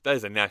on, that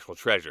is a national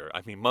treasure.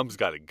 I mean, Mum's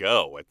got to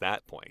go at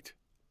that point.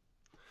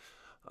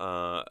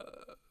 Uh,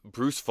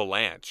 Bruce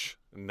Valanche,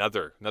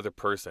 another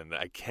person that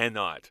I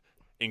cannot,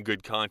 in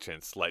good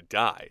conscience, let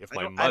die. If I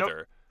my don't I don't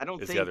mother I don't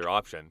is the think other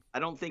option, I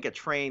don't think a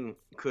train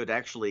could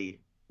actually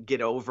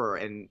get over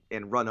and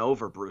run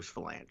over Bruce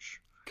Valanche.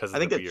 because I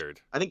of the think that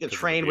beard. I think the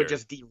Because of the train would beard.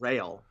 just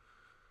derail.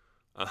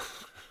 Uh,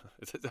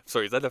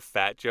 sorry, is that a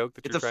fat joke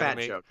that It's you're a trying to fat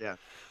make? joke, yeah.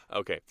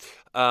 Okay.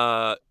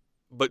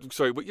 But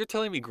sorry, what you're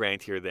telling me,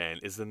 Grant, here then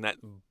is in that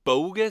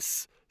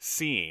bogus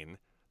scene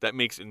that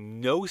makes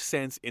no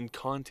sense in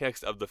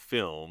context of the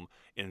film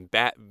in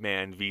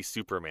Batman v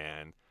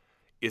Superman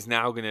is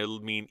now going to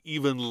mean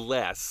even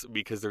less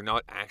because they're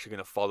not actually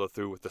going to follow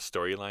through with the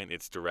storyline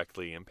it's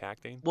directly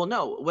impacting. Well,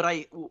 no,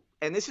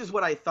 and this is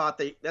what I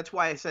thought that's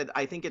why I said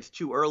I think it's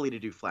too early to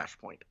do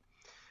Flashpoint.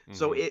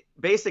 So Mm-hmm. it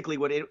basically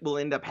what it will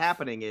end up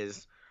happening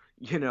is,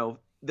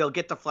 they'll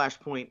get to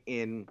Flashpoint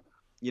in,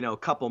 a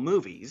couple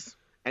movies,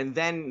 and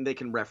then they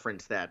can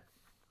reference that.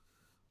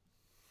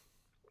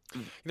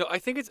 I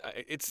think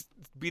it's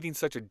beating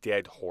such a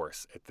dead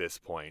horse at this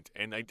point,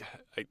 and I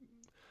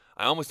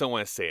almost don't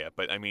want to say it,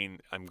 but I mean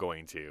I'm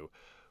going to,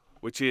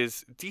 which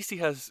is DC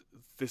has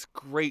this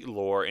great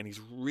lore and these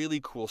really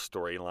cool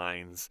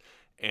storylines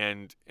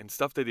and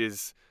stuff that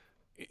is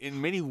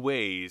in many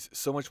ways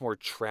so much more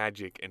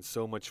tragic and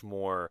so much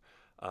more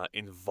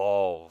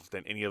involved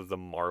than any of the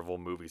Marvel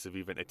movies have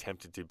even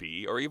attempted to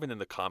be, or even in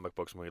the comic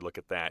books when we look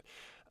at that.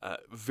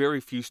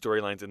 Very few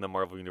storylines in the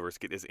Marvel universe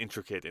get as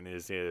intricate and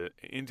as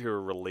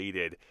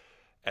interrelated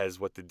as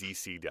what the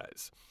DC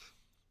does.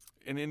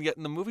 And yet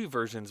in the movie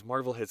versions,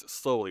 Marvel has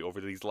slowly, over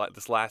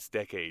this last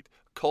decade,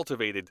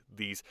 cultivated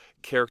these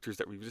characters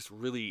that we just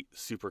really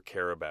super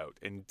care about.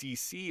 And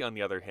DC, on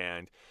the other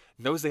hand,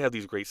 knows they have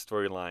these great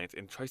storylines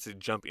and tries to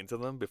jump into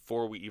them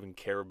before we even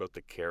care about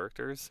the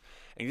characters.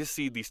 And you just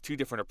see these two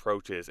different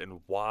approaches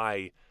and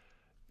why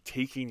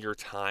taking your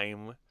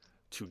time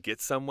to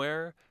get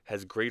somewhere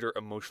has greater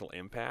emotional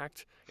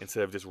impact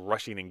instead of just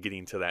rushing and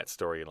getting to that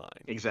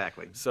storyline.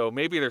 Exactly. So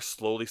maybe they're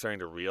slowly starting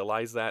to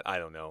realize that. I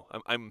don't know.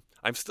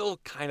 I'm still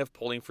kind of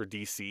pulling for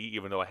DC,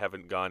 even though I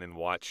haven't gone and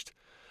watched.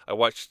 I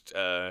watched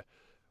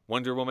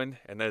Wonder Woman,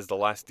 and that is the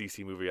last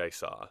DC movie I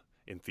saw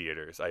in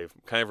theaters. I'm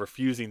kind of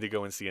refusing to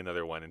go and see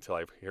another one until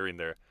I'm hearing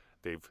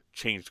they've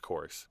changed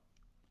course.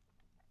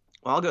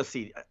 Well, I'll go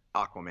see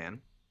Aquaman.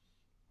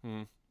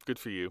 Good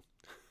for you.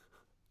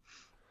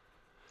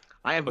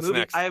 I What's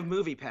next? have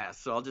Movie Pass,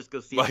 so I'll just go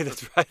see Right, it.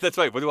 that's right. That's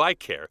right. What do I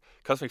care?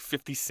 It costs me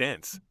 50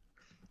 cents.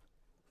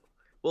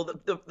 Well,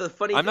 the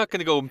funny I'm not going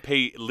to go and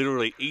pay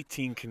literally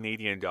 18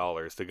 Canadian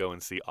dollars to go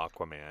and see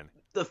Aquaman.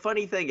 the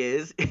funny thing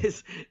is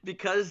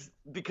because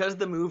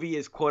the movie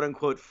is quote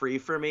unquote free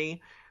for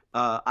me,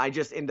 I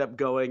just end up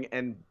going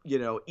and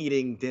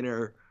eating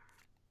dinner,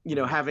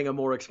 having a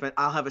more expensive.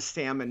 I'll have a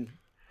salmon.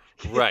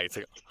 Right. It's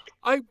like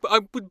I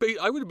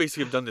would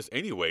basically have done this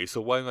anyway.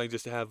 So why don't I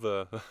just have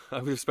I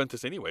would have spent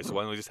this anyway. So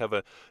why don't I just have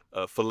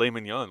a filet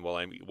mignon while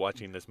I'm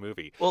watching this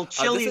movie? Well,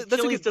 Chili's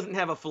That's a Chili's good. doesn't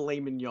have a filet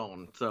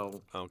mignon,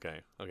 so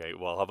Okay.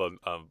 Well, I'll have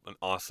an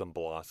awesome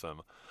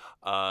blossom.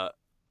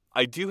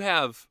 I do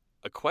have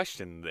a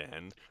question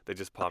then that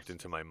just popped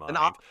into my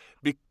mind.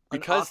 an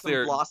Because awesome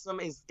they're blossom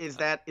is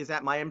that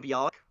Mayim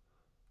Bialik?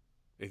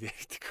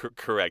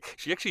 correct.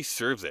 She actually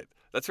serves it.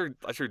 That's her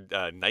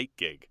night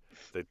gig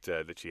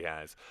that she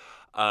has.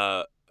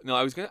 No,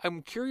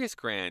 I'm curious,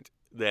 Grant.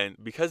 Then,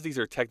 because these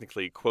are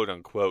technically quote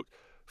unquote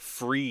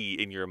free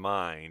in your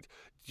mind,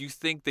 do you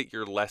think that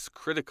you're less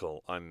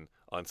critical on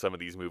some of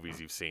these movies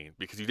you've seen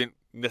because you didn't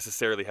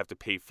necessarily have to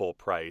pay full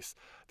price?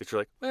 That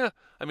you're like,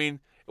 I mean,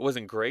 It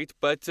wasn't great,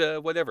 but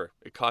whatever.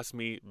 It cost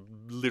me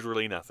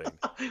literally nothing.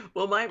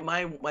 Well, my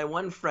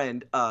one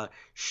friend,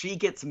 she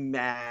gets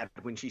mad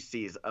when she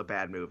sees a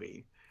bad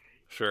movie.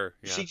 Sure,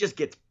 yeah. She just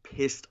gets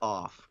pissed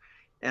off,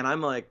 and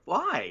I'm like,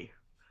 why?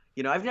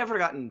 I've never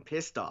gotten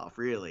pissed off,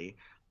 really.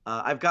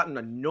 I've gotten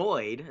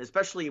annoyed,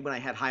 especially when I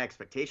had high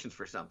expectations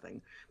for something.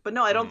 But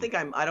no, Hmm.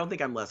 I don't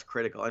think I'm less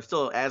critical. I'm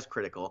still as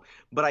critical,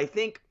 but I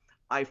think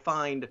I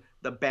find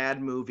the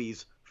bad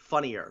movies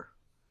funnier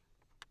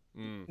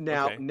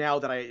now Okay. now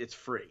that it's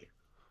free.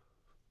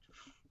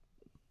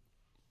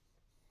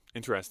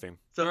 Interesting. All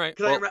So, right.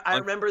 because Well, I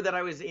remember that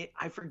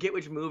I forget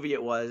which movie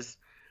it was,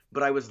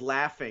 but I was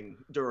laughing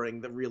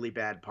during the really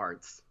bad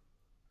parts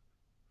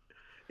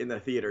in the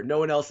theater. No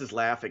one else is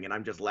laughing, and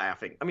I'm just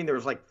laughing. I mean, there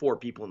was like four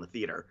people in the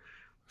theater,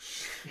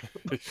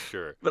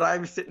 sure. but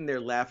I'm sitting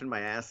there laughing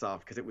my ass off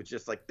because it was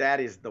just like that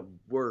is the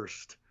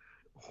worst,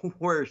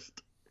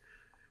 worst.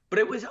 But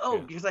it was Yeah.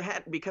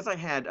 because I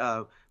had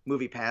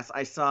Movie Pass.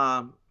 I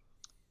saw.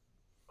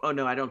 Oh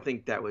no, I don't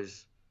think that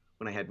was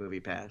when I had Movie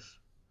Pass.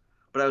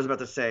 But I was about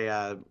to say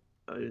uh,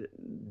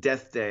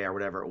 Death Day or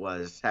whatever it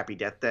was, Happy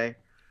Death Day,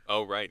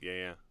 Oh, right. Yeah,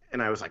 yeah.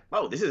 and I was like,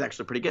 oh, this is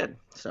actually pretty good.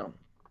 So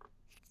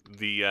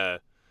The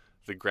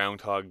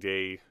Groundhog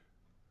Day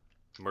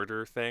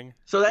murder thing,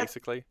 so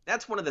basically.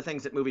 that's one of the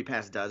things that Movie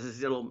Pass does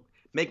is it'll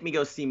make me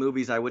go see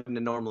movies I wouldn't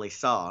have normally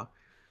saw,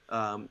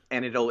 and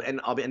I'll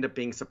end up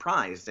being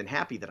surprised and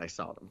happy that I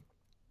saw them.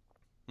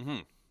 Hmm.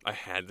 I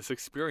had this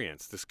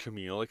experience, this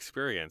communal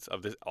experience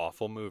of this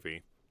awful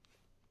movie.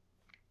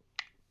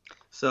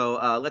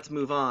 So let's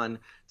move on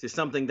to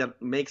something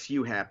that makes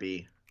you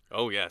happy.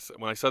 Oh yes,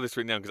 when I saw this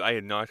right now, because I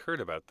had not heard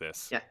about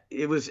this. Yeah,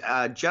 it was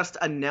just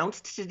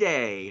announced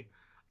today.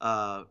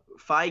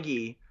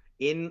 Feige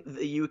in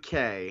the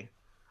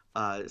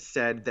UK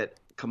said that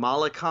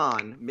Kamala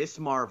Khan, Miss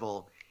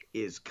Marvel,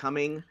 is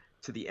coming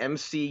to the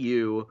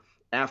MCU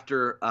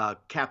after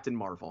Captain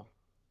Marvel.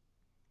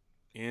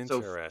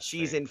 So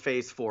she's Interesting. in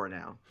Phase 4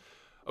 now.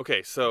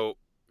 Okay, so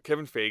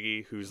Kevin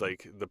Feige, who's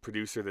like the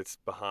producer that's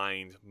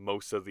behind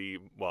most of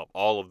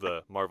all of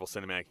the Marvel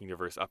Cinematic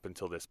Universe up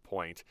until this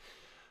point,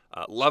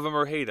 love him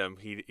or hate him,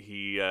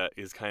 he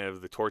is kind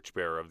of the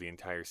torchbearer of the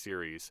entire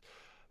series.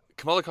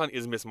 Kamala Khan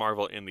is Miss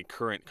Marvel in the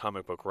current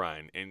comic book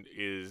run and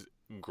is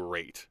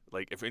great.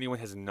 Like, if anyone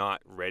has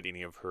not read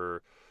any of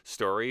her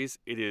stories,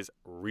 it is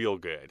real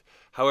good.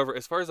 However,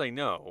 as far as I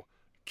know,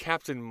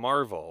 Captain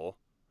Marvel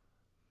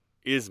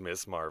is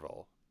Miss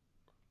Marvel.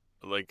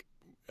 Like,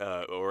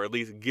 or at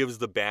least gives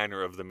the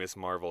banner of the Miss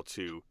Marvel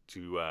to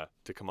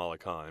Kamala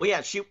Khan. Well,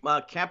 yeah, she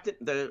Captain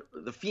the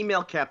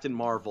female Captain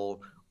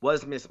Marvel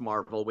was Miss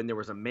Marvel when there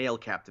was a male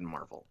Captain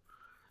Marvel,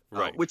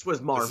 Right. which was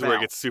This is where it Marvel,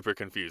 gets super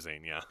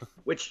confusing. Yeah.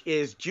 which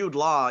is Jude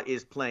Law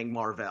is playing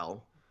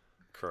Marvel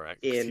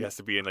Correct. 'Cause he in has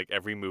to be in like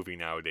every movie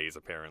nowadays,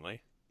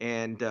 apparently.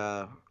 and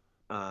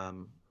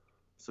um,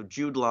 so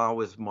Jude Law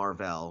was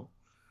Marvel,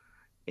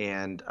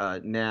 and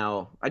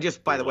now I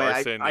just by Brie the way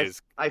Larson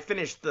is I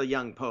finished the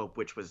Young Pope,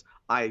 which was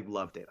I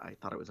loved it. I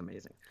thought it was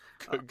amazing.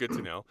 good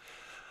to know.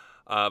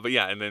 But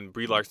yeah, and then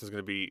Brie Larson is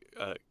going to be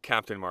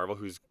Captain Marvel,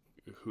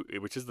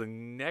 which is the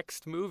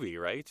next movie,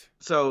 right?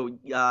 So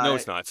No,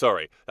 it's not.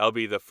 Sorry, that'll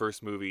be the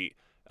first movie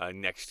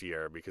next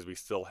year because we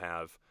still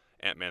have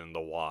Ant-Man and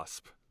the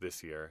Wasp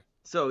this year.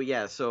 so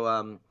yeah,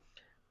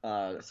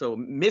 so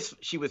Miss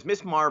she was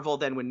Miss Marvel.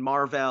 Then when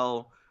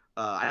Marvel,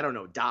 I don't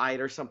know, died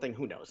or something,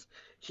 who knows?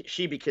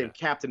 She became Yeah,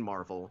 Captain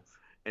Marvel,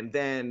 and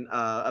then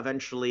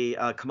eventually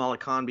Kamala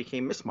Khan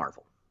became Miss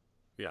Marvel.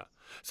 yeah.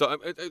 So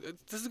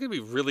this is going to be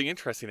really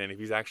interesting. And if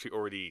he's actually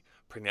already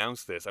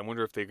pronounced this, I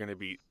wonder if they're going to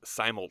be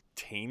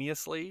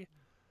simultaneously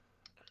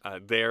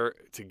there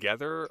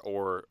together,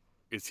 or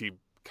is he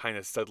kind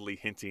of subtly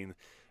hinting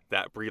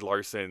that Brie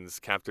Larson's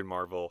Captain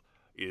Marvel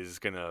is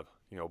gonna,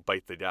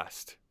 bite the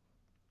dust?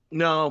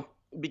 No,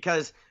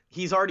 because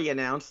he's already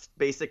announced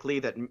basically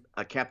that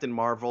Captain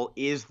Marvel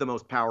is the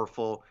most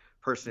powerful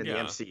person in the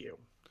Yeah. MCU.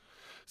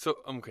 So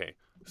okay.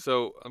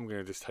 So I'm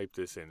gonna just type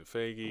this in: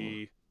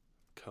 Feige,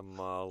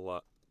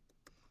 Kamala,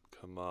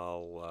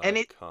 And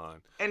it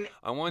Khan. and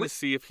I want to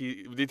see if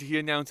he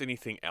announce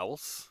anything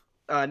else.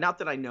 not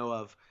that I know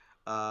of,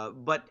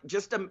 but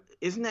just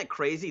isn't that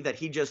crazy that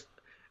he just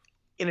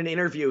in an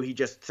interview he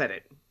just said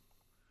it?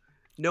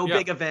 No Yeah.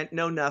 big event,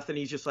 no nothing.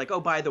 He's just like, oh,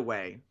 by the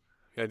way.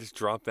 Yeah, just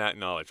drop that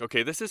knowledge.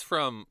 Okay, this is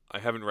from. I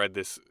haven't read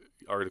this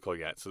article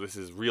yet, so this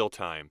is real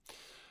time.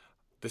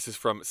 This is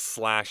from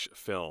Slash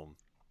Film.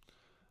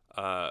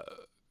 Uh,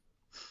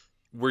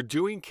 we're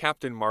doing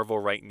Captain Marvel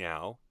right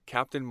now.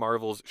 Captain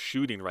Marvel's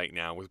shooting right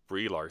now with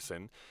Brie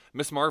Larson.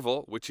 Miss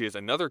Marvel, which is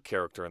another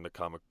character in the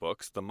comic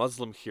books, the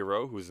Muslim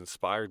hero who is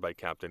inspired by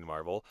Captain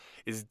Marvel,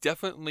 is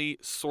definitely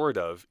sort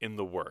of in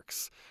the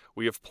works.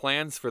 We have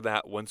plans for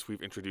that once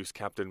we've introduced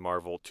Captain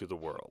Marvel to the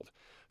world.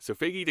 So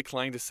Feige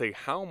declined to say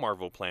how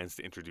Marvel plans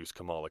to introduce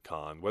Kamala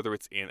Khan, whether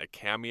it's in a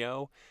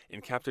cameo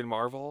in Captain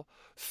Marvel,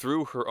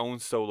 through her own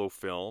solo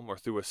film, or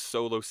through a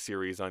solo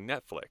series on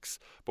Netflix.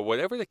 But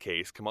whatever the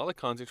case, Kamala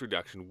Khan's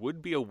introduction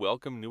would be a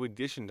welcome new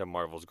addition to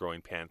Marvel's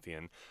growing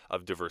pantheon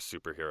of diverse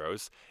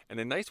superheroes, and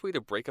a nice way to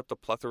break up the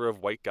plethora of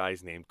white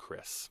guys named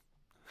Chris.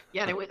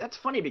 Yeah, anyway, that's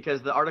funny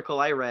because the article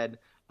I read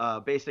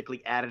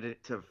basically added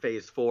it to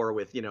Phase 4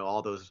 with,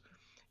 all those,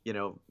 you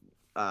know,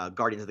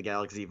 Guardians of the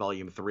Galaxy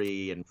Volume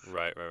 3 and,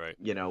 Right.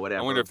 whatever.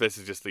 I wonder if this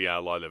is just a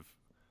lot of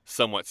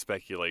somewhat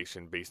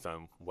speculation based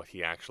on what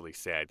he actually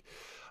said.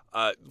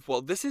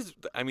 Well, this is,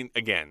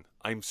 again,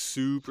 I'm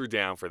super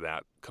down for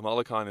that.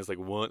 Kamala Khan is like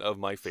one of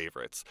my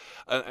favorites.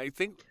 I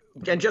think,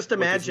 and just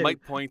imagine, what this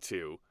might point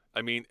to,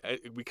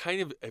 we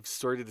kind of have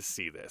started to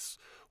see this.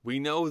 We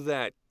know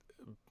that,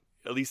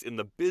 at least in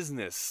the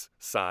business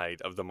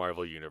side of the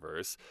Marvel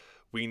Universe,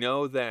 we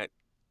know that,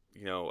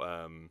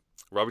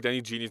 Robert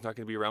Downey Jr. is not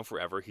going to be around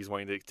forever. He's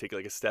wanting to take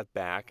like a step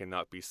back and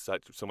not be so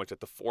much at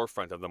the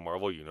forefront of the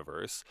Marvel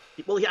Universe.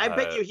 Well, I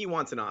bet you he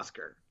wants an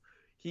Oscar.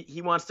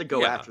 He wants to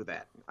go after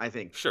that, I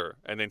think. Sure,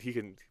 and then he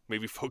can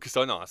maybe focus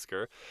on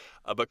Oscar.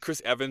 But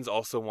Chris Evans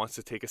also wants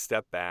to take a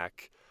step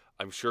back.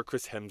 I'm sure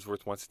Chris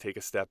Hemsworth wants to take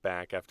a step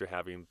back after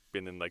having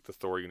been in like the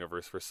Thor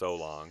universe for so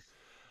long.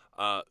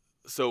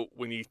 So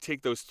when you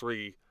take those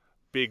three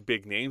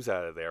big names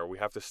out of there, we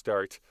have to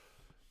start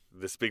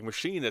this big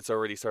machine that's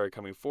already started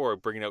coming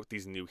forward, bringing out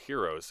these new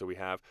heroes. So we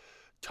have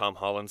Tom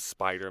Holland's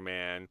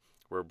Spider-Man.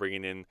 We're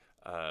bringing in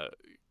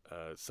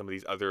some of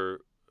these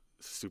other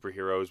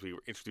superheroes. We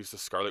introduced the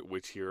Scarlet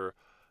Witch here,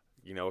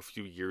 a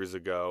few years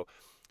ago.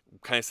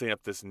 Kind of setting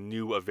up this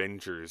new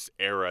Avengers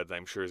era that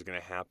I'm sure is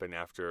going to happen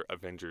after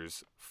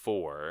Avengers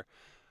 4.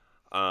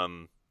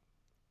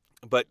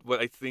 But what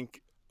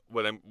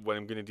I'm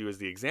going to do as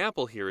the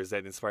example here is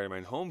that in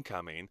Spider-Man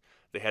Homecoming,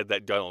 they had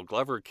that Donald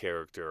Glover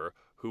character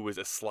who was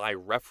a sly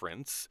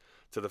reference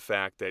to the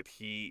fact that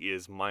he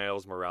is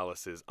Miles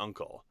Morales'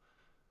 uncle.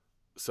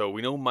 So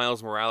we know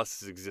Miles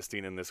Morales is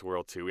existing in this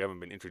world too. We haven't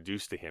been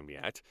introduced to him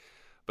yet.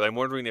 But I'm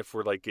wondering if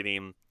we're like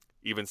getting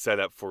even set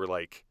up for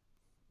like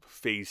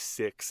Phase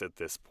 6 at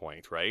this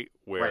point, right?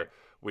 Where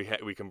we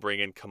can bring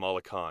in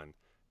Kamala Khan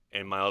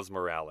and Miles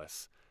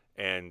Morales.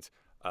 And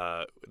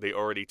they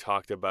already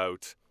talked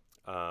about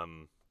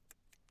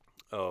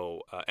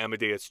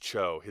Amadeus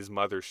Cho. His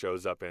mother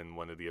shows up in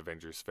one of the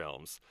Avengers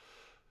films.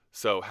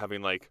 So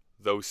having like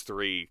those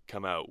three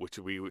come out, which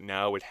we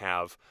now would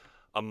have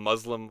a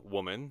Muslim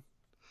woman,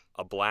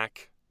 a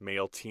black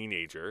male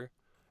teenager,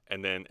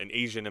 and then an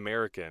Asian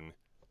American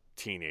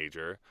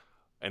teenager,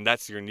 and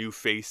that's your new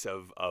face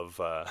of of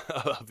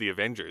the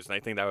Avengers. And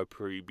I think that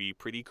would be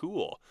pretty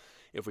cool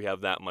if we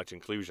have that much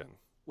inclusion.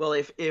 Well,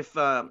 if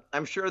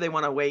I'm sure they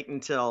want to wait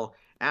until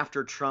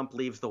after Trump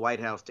leaves the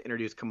White House to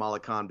introduce Kamala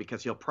Khan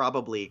because he'll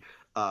probably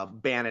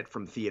ban it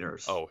from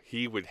theaters. Oh,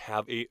 he would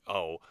have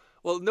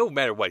well, no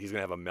matter what, he's going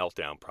to have a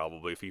meltdown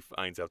probably if he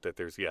finds out that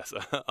there's,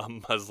 a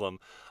Muslim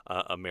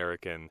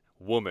American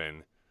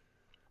woman.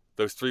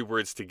 Those three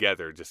words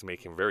together just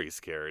make him very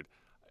scared.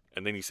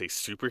 And then you say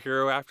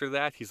superhero after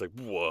that, he's like,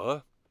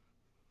 what?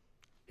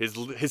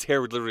 His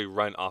hair would literally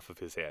run off of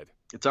his head.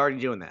 It's already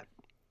doing that.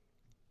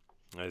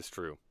 That is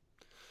true.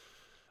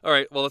 All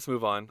right, well, let's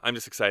move on. I'm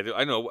just excited.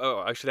 I know.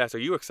 Oh, I should ask, are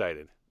you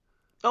excited?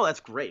 Oh, that's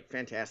great.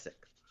 Fantastic.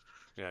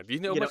 Yeah. Do you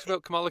know much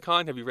about Kamala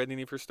Khan? Have you read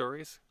any of her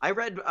stories? I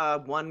read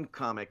one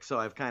comic, so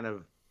I've kind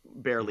of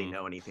barely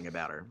know anything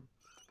about her.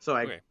 So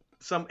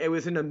it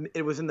was in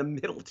the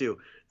middle too.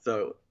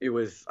 So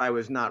I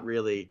was not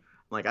really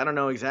like, I don't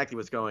know exactly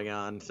what's going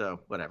on. So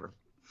whatever.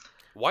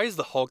 Why is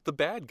the Hulk the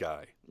bad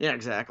guy? Yeah,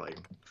 exactly.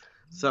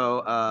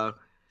 So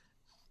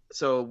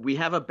we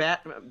have a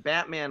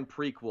Batman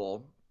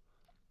prequel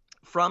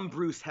from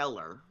Bruce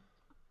Heller.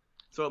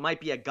 So it might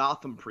be a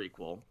Gotham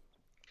prequel.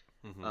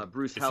 Mm-hmm.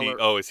 Bruce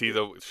Heller. Is he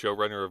the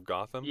showrunner of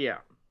Gotham? Yeah.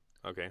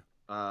 Okay.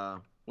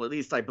 Well, at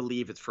least I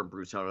believe it's from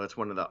Bruce Heller. That's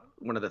one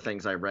of the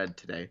things I read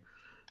today.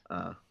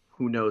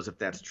 Who knows if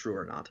that's true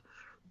or not?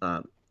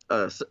 And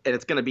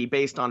it's going to be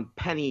based on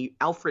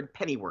Alfred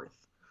Pennyworth,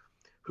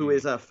 who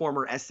is a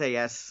former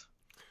SAS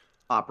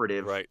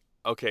operative. Right.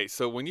 Okay.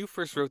 So when you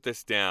first wrote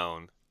this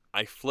down,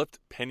 I flipped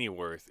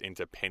Pennyworth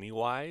into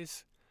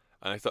Pennywise,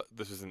 and I thought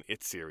this was an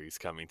It series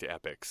coming to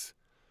Epix.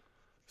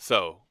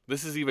 So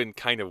this is even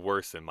kind of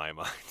worse in my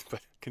mind,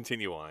 but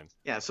continue on.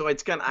 Yeah, so I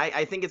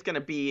think it's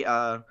gonna be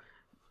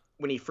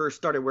when he first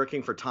started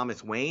working for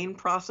Thomas Wayne,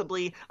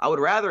 possibly. I would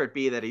rather it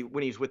be that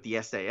when he's with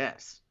the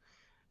SAS,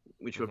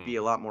 which would be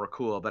a lot more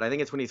cool. But I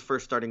think it's when he's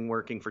first starting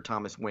working for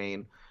Thomas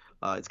Wayne.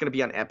 It's gonna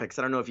be on Epix.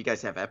 I don't know if you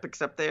guys have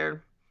Epix up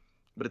there,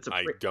 but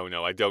I don't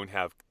know. I don't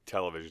have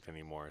television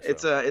anymore.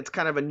 So. It's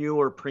kind of a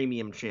newer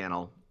premium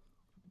channel.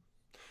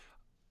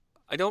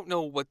 I don't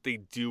know what they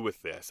do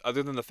with this,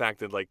 other than the fact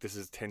that like this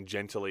is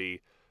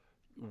tangentially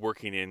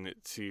working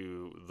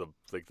into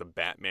the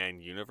Batman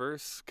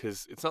universe,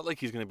 because it's not like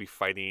he's going to be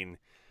fighting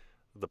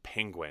the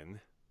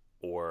Penguin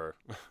or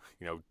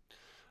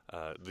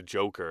the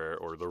Joker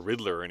or the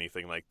Riddler or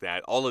anything like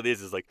that. All it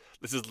is like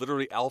this is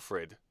literally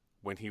Alfred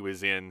when he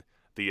was in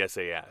the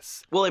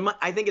SAS. Well,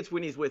 I think it's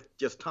when he's with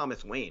just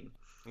Thomas Wayne.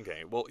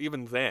 Okay, well,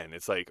 even then,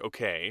 it's like,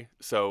 okay,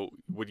 so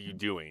what are you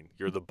doing?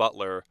 You're the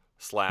butler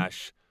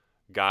slash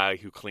guy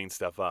who cleans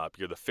stuff up.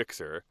 You're the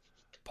fixer,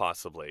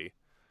 possibly.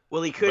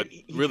 Well, But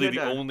he really, could,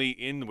 the only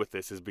in with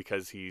this is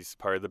because he's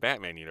part of the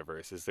Batman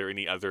universe. Is there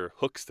any other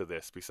hooks to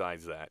this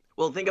besides that?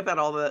 well, think about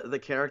all the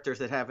characters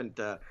that haven't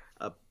that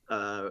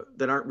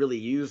aren't really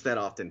used that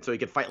often. So he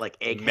could fight like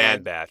Egghead,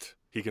 Man-Bat.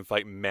 He can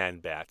fight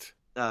Man-Bat.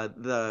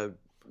 the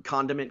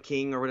Condiment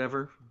King or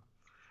whatever.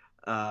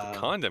 The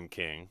Condom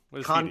King?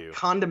 What does he do?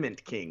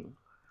 Condiment King.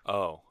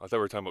 Oh, I thought we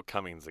were talking about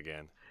Cummings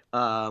again.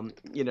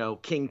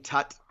 King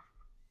Tut.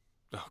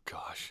 Oh,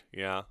 gosh.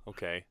 Yeah,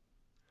 okay.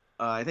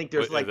 I think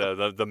there's like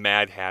the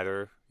Mad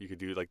Hatter. You could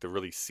do like the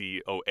really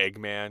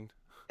Eggman.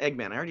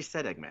 Eggman. I already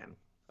said Eggman.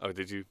 Oh,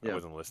 did you? Yeah. I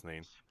wasn't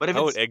listening. But if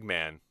How it's about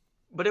Eggman?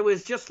 But it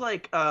was just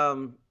like,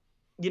 in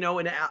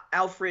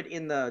Alfred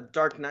in the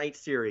Dark Knight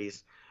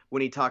series,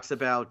 when he talks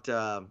about,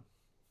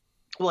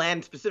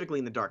 and specifically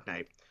in the Dark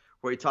Knight,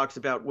 where he talks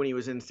about when he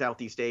was in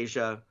Southeast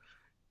Asia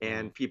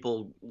and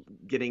people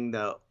getting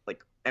the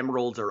like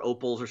emeralds or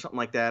opals or something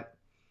like that,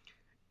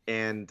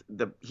 and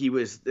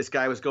this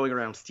guy was going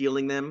around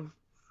stealing them,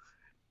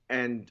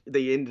 and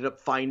they ended up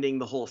finding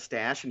the whole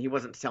stash, and he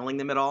wasn't selling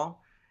them at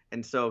all,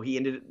 and so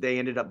they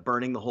ended up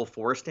burning the whole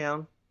forest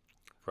down.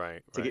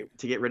 Right.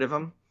 To get rid of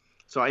them.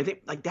 So I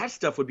think like that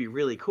stuff would be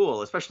really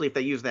cool, especially if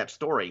they use that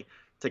story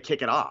to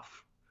kick it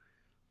off.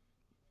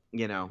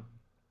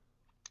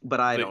 But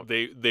I don't.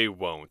 They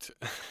won't.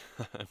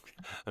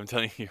 I'm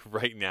telling you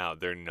right now,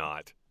 they're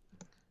not.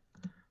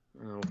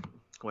 Oh,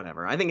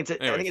 whatever. I think it's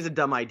a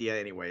dumb idea,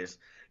 anyways.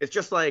 It's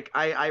just like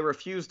I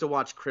refuse to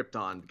watch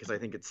Krypton because I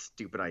think it's a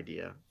stupid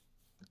idea.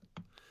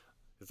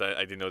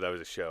 I didn't know that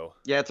was a show.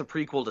 Yeah, it's a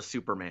prequel to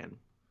Superman.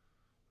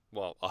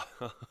 Well,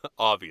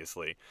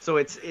 obviously. So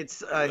it's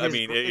I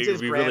mean, it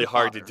would be really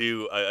hard to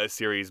do a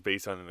series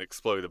based on an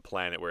exploded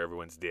planet where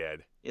everyone's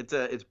dead. It's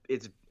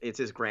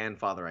his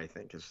grandfather, I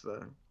think, is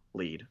the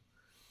lead.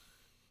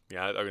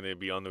 Yeah, are going to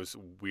be on those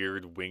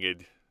weird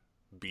winged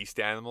beast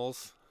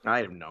animals?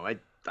 I don't know.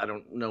 I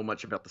don't know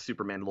much about the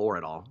Superman lore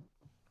at all.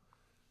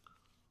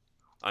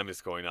 I'm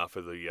just going off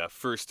of the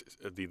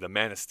the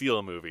Man of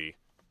Steel movie,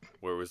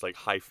 where it was like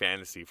high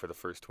fantasy for the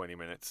first 20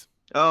 minutes.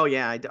 Oh,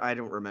 yeah, I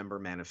don't remember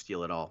Man of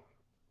Steel at all.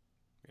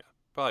 Yeah,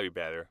 probably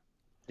better.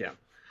 Yeah.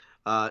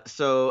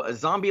 So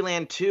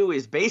Zombieland 2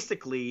 is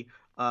basically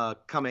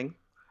coming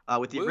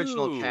with the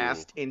original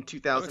cast in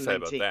 2019. I'm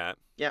excited about that.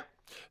 Yeah.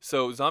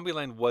 So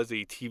Zombieland was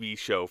a TV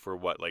show for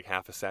what, like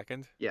half a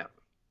second? Yeah.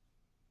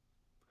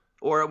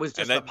 Or it was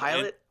just a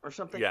pilot or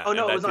something? Yeah. Oh,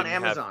 no, it was on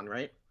Amazon,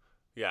 right?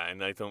 Yeah,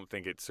 and I don't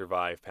think it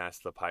survived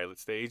past the pilot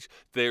stage.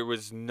 There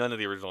was none of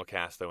the original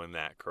cast, though, in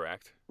that,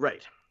 correct?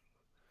 Right.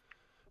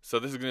 So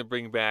this is going to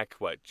bring back,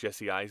 what,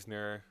 Jesse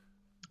Eisenberg.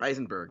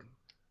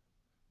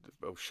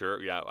 Oh,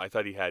 sure. Yeah, I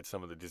thought he had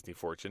some of the Disney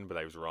fortune, but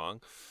I was wrong.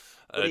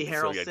 Woody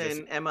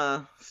Harrelson,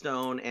 Emma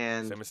Stone,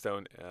 and Emma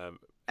Stone,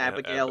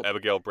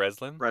 Abigail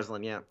Breslin.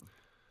 Breslin, yeah.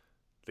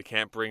 They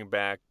can't bring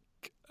back,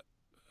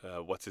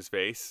 what's his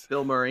face?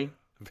 Bill Murray.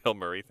 Bill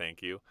Murray,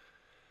 thank you.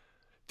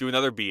 Do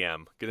another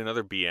BM. Get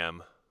another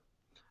BM.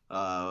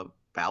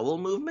 Bowel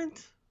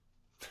movement?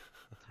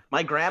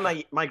 My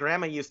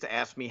grandma used to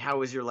ask me, "How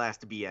was your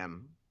last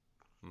BM?"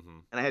 Mm-hmm.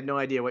 And I had no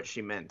idea what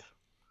she meant.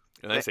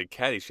 And I said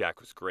Caddyshack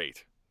was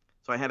great.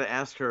 So I had to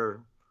ask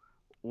her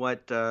I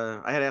had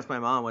to ask my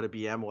mom what a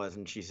BM was,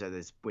 and she said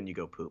it's when you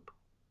go poop.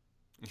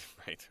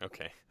 Right.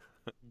 Okay.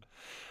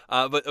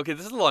 But okay,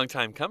 this is a long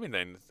time coming.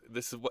 Then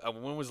this is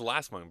when was the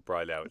last one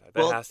brought out?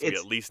 That has to be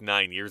at least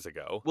 9 years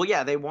ago. Well,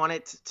 yeah, they want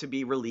it to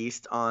be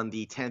released on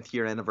the 10th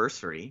year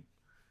anniversary.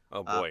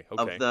 Oh boy.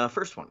 Okay. Of the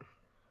first one.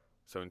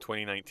 So in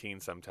 2019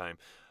 sometime.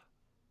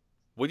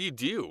 What do you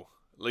do?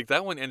 Like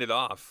that one ended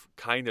off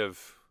kind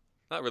of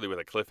not really with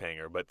a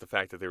cliffhanger, but the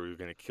fact that they were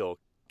going to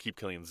keep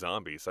killing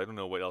zombies. So I don't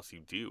know what else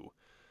you do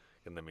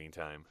in the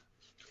meantime.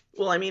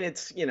 Well, I mean,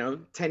 it's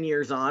 10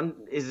 years on.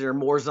 Is there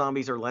more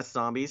zombies or less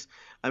zombies?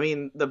 I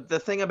mean, the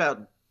thing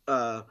about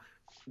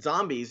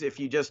zombies, if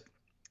you just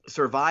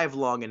survive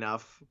long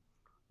enough,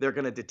 they're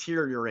going to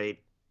deteriorate.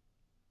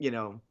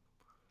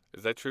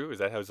 Is that true? Is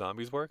that how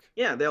zombies work?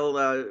 Yeah,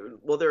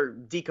 they're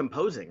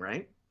decomposing,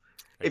 right?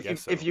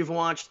 If you've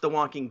watched The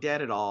Walking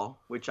Dead at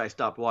all, which I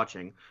stopped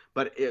watching,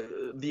 but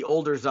the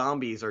older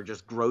zombies are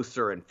just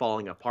grosser and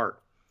falling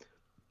apart.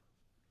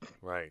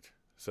 Right.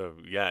 So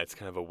yeah, it's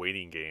kind of a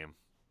waiting game.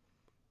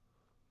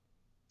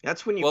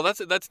 That's when you. Well,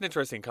 that's an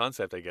interesting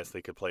concept. I guess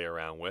they could play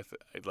around with.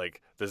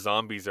 Like the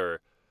zombies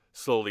are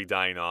slowly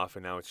dying off,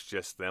 and now it's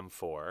just them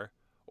four,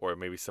 or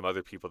maybe some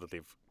other people that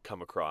they've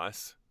come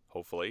across.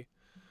 Hopefully.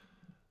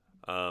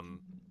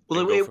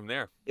 Go from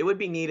there. It would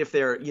be neat if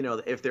they're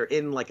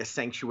in like a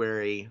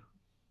sanctuary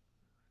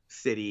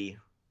city,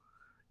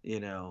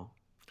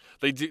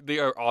 They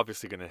are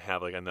obviously going to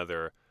have like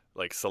another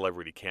like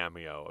celebrity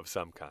cameo of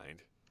some kind.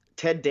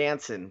 Ted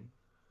Danson.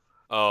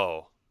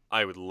 Oh,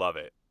 I would love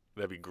it.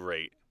 That'd be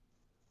great.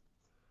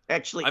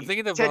 Actually, I'm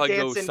thinking of Ted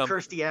Danson,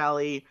 Kirstie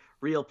Alley,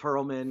 Rhea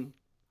Perlman.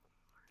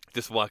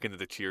 Just walk into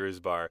the Cheers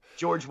bar.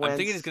 George I'm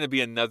thinking it's Wentz. going to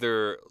be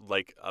another,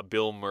 like, a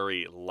Bill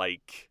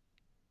Murray-like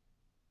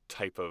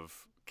type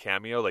of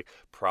cameo. Like,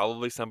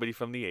 probably somebody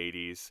from the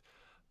 80s.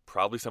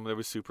 Probably someone that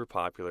was super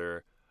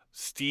popular.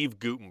 Steve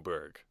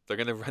Guttenberg. They're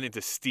going to run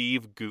into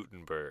Steve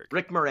Guttenberg.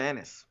 Rick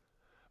Moranis.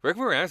 Rick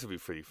Moranis would be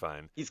pretty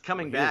fun. He's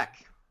coming Well,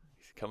 back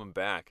He's coming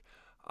back.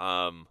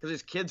 because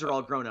his kids are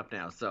all grown up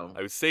now. So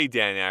I would say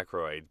Dan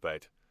Aykroyd,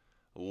 but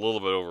a little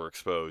bit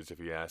overexposed if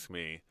you ask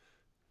me.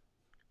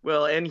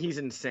 well, and he's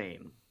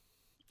insane.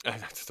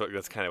 That's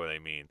kind of what I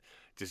mean.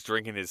 Just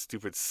drinking his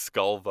stupid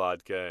skull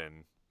vodka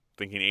and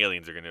thinking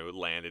aliens are going to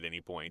land at any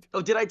point.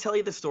 Oh, did I tell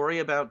you the story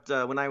about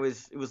when I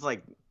was? It was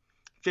like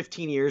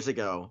 15 years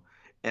ago,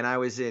 and I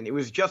was in. It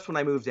was just when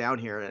I moved down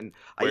here, and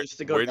I used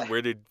to go to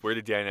where did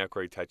Dan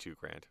Aykroyd touch you,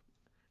 Grant?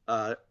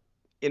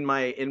 in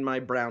my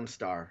brown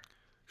star.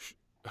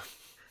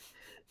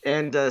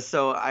 And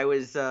so I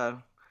was at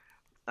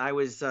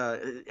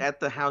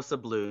the House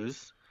of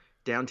Blues,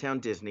 downtown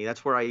Disney.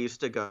 That's where I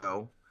used to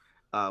go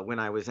when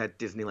I was at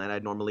Disneyland.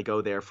 I'd normally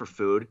go there for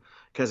food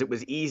because it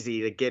was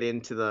easy to get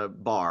into the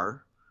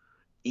bar,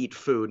 eat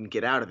food, and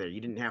get out of there.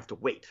 You didn't have to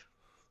wait.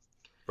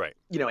 Right.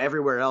 You know,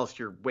 everywhere else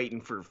you're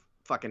waiting for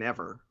fucking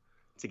ever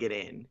to get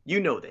in. You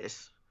know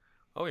this.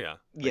 Oh yeah.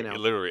 You Like, know.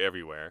 literally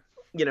everywhere.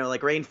 You know,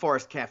 like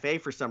Rainforest Cafe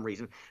for some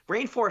reason.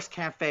 Rainforest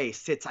Cafe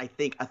sits, I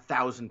think,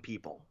 1,000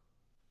 people.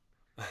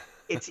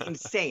 It's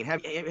insane.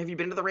 Have you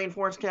been to the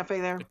Rainforest Cafe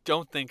there? I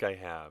don't think I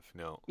have.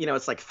 No. You know,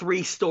 it's like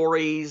 3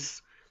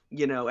 stories.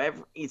 You know,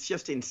 it's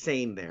just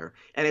insane there,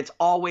 and it's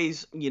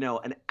always, you know,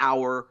 an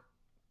hour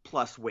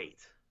plus wait.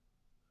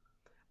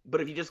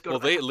 But if you just go, Well,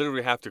 to they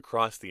literally have to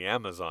cross the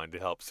Amazon to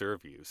help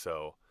serve you.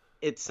 So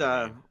it's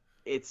I mean-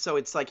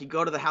 it's like you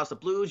go to the House of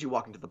Blues, you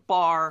walk into the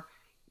bar,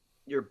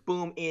 you're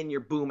boom in, you're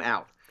boom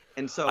out,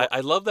 and so I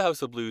love the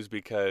House of Blues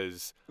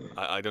because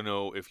I don't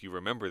know if you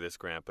remember this,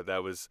 Grant, but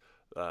that was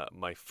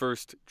my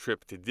first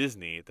trip to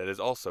Disney. That is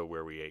also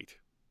where we ate.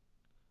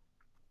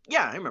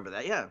 yeah, I remember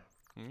that. Yeah,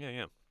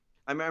 Yeah.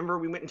 I remember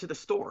we went into the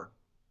store.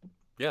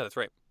 Yeah, that's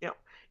right.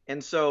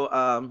 And so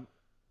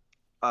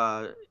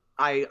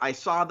I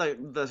saw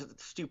the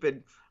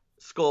stupid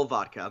skull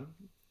vodka,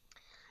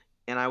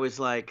 and I was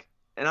like,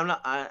 and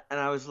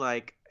I was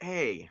like,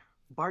 hey,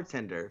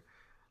 bartender,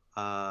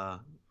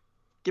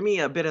 give me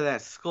a bit of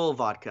that skull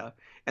vodka.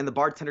 And the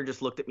bartender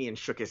just looked at me and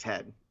shook his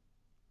head.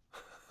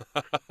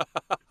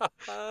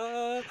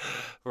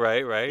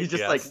 Right. He's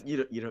just yes. like,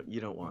 you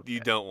don't want You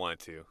that. don't want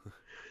to.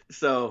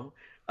 So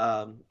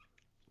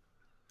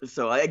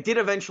so I did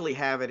eventually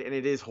have it, and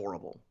it is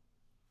horrible.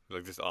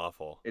 Like, just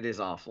awful. It is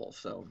awful.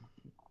 So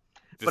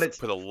Just it's-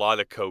 put a lot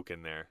of Coke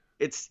in there,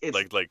 it's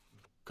like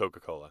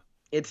Coca-Cola.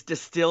 it's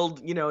distilled,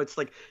 you know, it's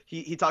like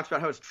he talks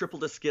about how it's triple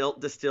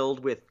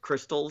distilled with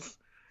crystals,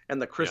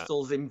 and the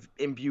crystals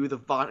imbue the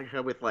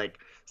vodka with like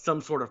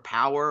some sort of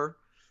power,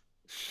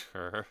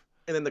 Sure.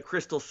 and then the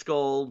crystal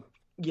skull,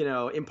 you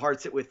know,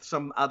 imparts it with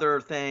some other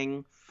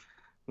thing,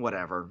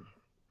 whatever.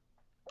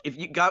 If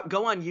you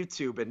go on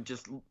YouTube and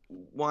just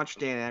watch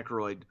Dan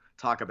Aykroyd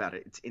talk about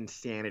it, it's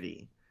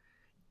insanity.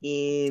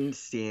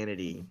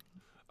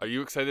 Are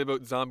you excited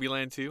about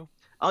Zombieland 2?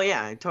 Oh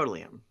yeah, I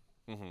totally am.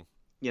 Mm-hmm.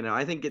 You know,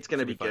 I think it's going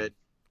to Should be be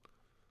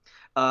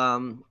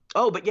fun. good.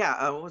 Oh, but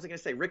yeah, what was I going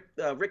to say? Rick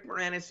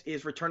Moranis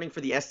is returning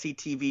for the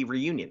SCTV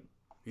reunion.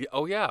 Yeah,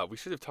 oh yeah, we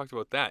should have talked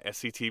about that.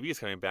 SCTV is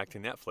coming back to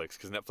Netflix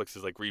because Netflix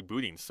is like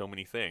rebooting so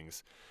many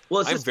things.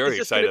 Well, I'm very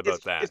excited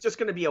about that. It's just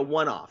going to be a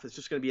one-off. It's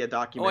just going to be a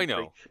documentary.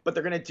 know. But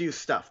they're going to do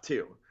stuff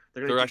too.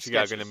 They're They're do actually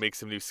going to sketches. make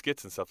some new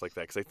skits and stuff like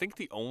that because I think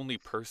the only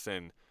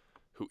person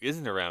who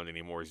isn't around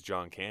anymore is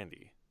John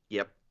Candy.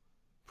 Yep.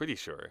 Pretty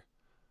sure.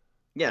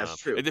 Yeah, that's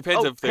true. It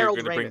depends if they're Harold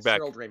gonna bring Ramis, back-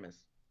 Harold Ramis.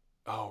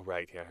 Oh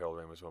right, yeah, Harold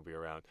Ramis won't be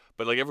around,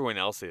 but like everyone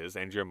else is.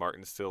 Andrea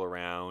Martin's still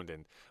around,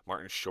 and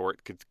Martin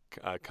Short could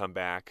come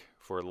back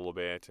for a little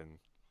bit, and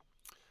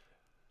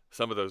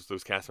some of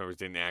those cast members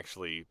didn't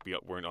actually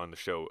weren't on the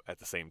show at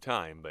the same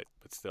time, but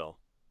still.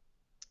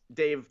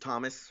 Dave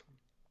Thomas.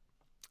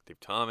 Dave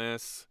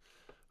Thomas.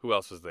 Who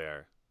else was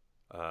there?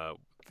 The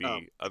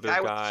other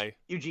guy with- guy,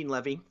 Eugene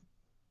Levy.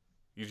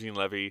 Eugene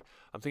Levy.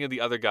 I'm thinking of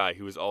the other guy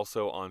who was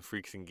also on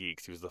Freaks and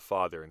Geeks. He was the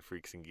father in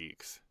Freaks and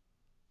Geeks.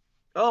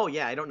 Oh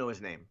yeah, I don't know his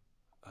name.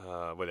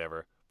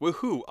 Whatever. Well,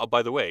 who? Oh,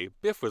 by the way,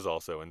 Biff was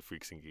also in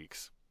Freaks and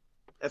Geeks.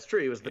 That's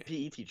true. He was the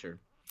PE teacher.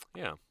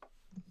 Yeah.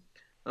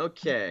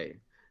 Okay.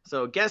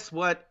 So guess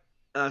what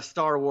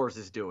Star Wars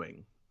is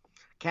doing?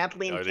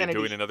 Kathleen Are they Kennedy.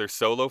 doing another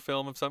solo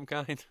film of some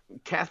kind?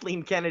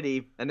 Kathleen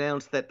Kennedy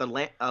announced that the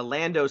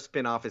Lando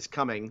spinoff is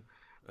coming,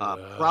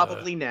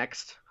 probably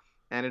next,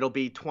 and it'll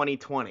be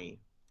 2020.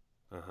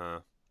 Uh-huh.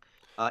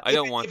 I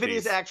don't want if it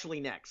is these. actually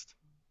next.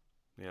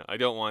 Yeah, I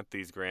don't want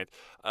these, Grant.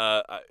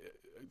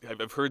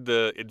 I've heard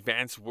the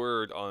advanced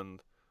word on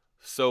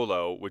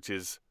Solo, which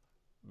is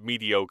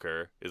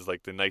mediocre, is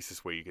like the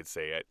nicest way you could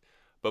say it.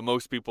 But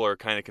most people are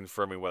kind of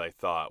confirming what I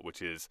thought,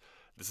 which is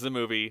this is a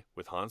movie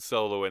with Han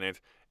Solo in it,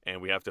 and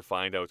we have to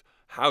find out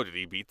how did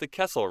he beat the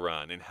Kessel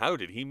Run, and how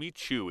did he meet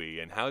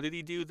Chewie, and how did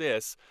he do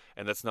this,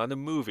 and that's not a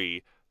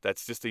movie.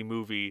 That's just a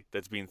movie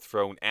that's being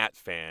thrown at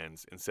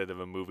fans instead of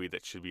a movie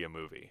that should be a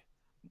movie.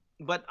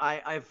 But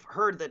I've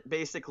heard that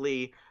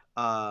basically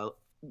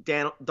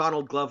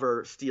Donald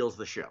Glover steals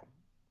the show.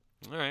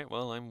 All right,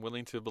 well, I'm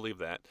willing to believe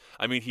that.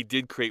 I mean, he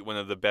did create one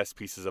of the best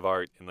pieces of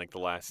art in like the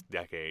last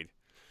decade.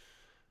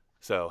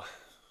 So,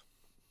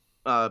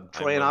 Troy and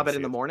willing to Abed see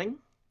in the it. morning.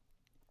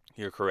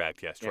 You're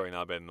correct. Yes, Yeah. Troy and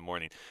Abed in the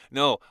morning.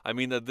 No, I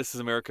mean the This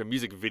Is America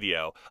music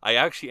video. I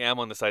actually am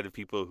on the side of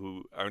people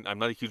who are. I'm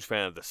not a huge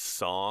fan of the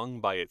song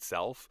by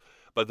itself,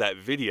 but that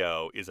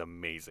video is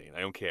amazing.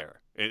 I don't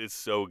care. It's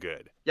so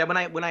good. Yeah, when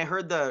I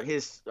heard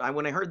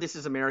when I heard This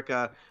Is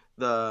America,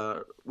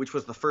 which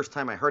was the first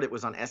time I heard it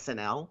was on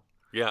SNL,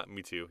 Yeah,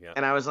 me too. Yeah.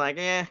 and I was like,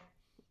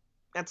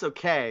 that's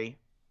okay.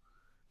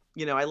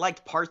 I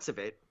liked parts of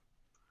it,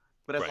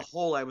 but as a Right.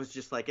 whole, I was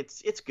just like,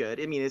 it's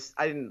good. I mean,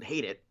 I didn't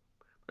hate it,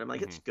 but I'm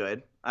like, it's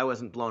good. I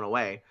wasn't blown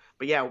away.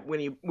 But yeah, when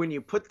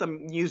you put the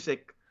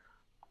music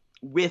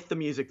with the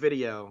music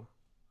video,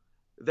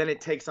 then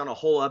it takes on a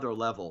whole other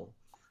level.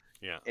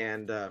 Yeah.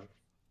 And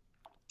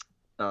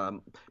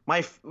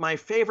my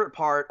favorite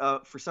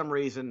part, for some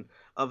reason,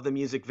 of the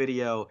music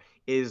video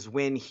is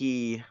when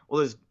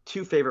there's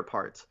two favorite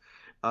parts.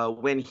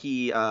 When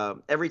he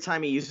every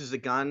time he uses a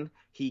gun,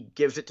 he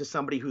gives it to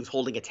somebody who's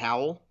holding a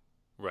towel.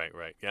 Right,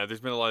 right. Yeah, there's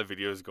been a lot of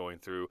videos going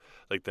through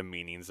like the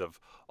meanings of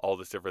all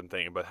this different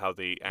thing about how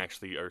they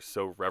actually are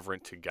so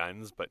reverent to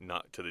guns, but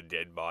not to the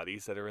dead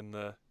bodies that are in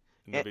the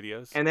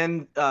videos. And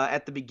then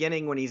at the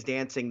beginning when he's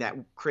dancing, that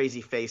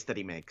crazy face that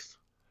he makes.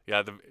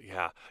 Yeah,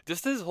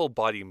 just his whole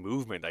body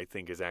movement, I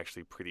think, is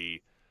actually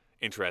pretty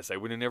interesting. I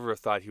would have never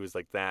thought he was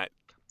like that.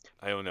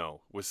 I don't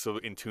know, was so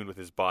in tune with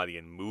his body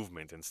and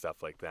movement and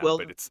stuff like that. Well,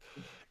 but it's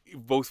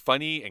both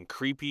funny and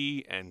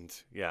creepy, and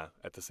yeah,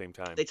 at the same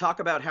time. They talk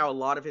about how a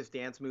lot of his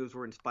dance moves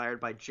were inspired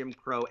by Jim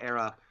Crow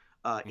era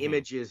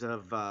images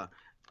of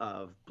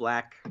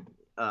black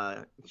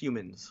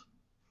humans.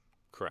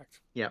 Correct.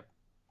 Yeah.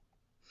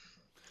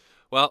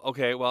 Well,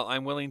 okay. Well,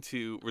 I'm willing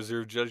to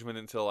reserve judgment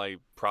until I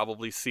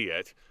probably see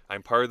it.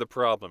 I'm part of the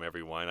problem,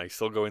 everyone. I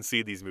still go and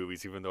see these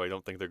movies, even though I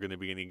don't think they're going to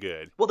be any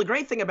good. Well, the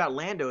great thing about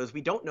Lando is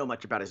we don't know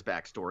much about his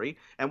backstory,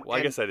 Well,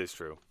 I guess that is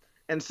true.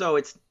 and so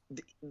it's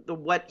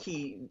what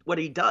he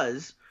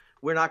does.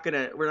 We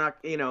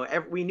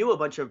knew a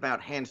bunch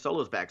about Han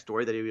Solo's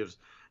backstory, that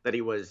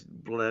he was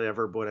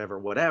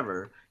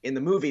whatever in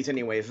the movies.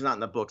 Anyways, it's not in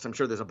the books. I'm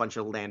sure there's a bunch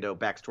of Lando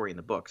backstory in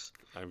the books.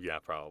 Yeah,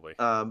 probably.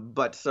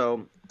 But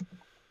so.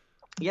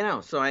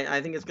 So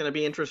I think it's going to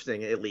be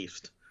interesting, at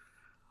least.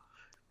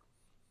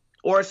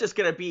 Or it's just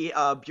going to be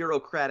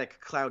bureaucratic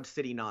Cloud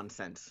City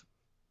nonsense.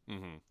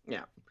 Mm-hmm.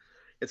 Yeah.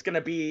 It's going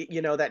to be,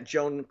 that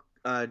Joan,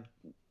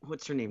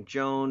 what's her name?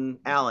 Joan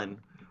Allen,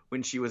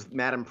 when she was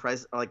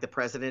like the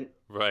president.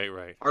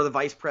 Right. Or the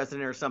vice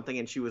president or something,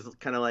 and she was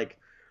kind of like,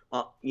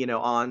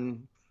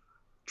 on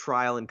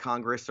trial in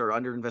Congress or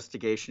under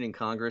investigation in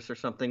Congress or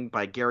something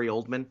by Gary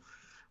Oldman,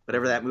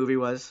 whatever that movie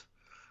was.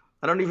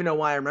 I don't even know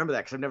why I remember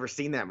that because I've never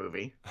seen that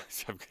movie.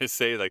 So I'm gonna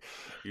say, like,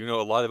 a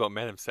lot about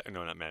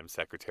not Madam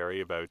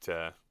Secretary, about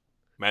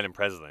Madam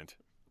President.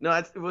 No,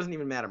 it wasn't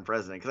even Madam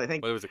President, because I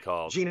think What was it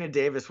called? Gina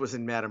Davis was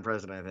in Madam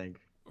President, I think.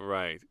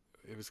 Right.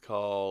 It was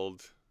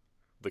called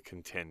The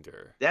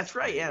Contender. That's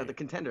right. Maybe. Yeah, The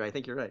Contender. I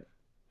think you're right.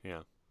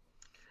 Yeah.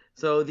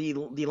 So the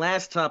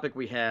last topic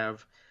we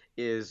have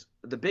is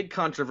the big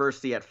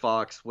controversy at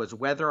Fox was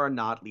whether or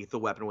not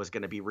Lethal Weapon was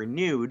going to be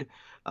renewed,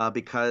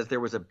 because there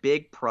was a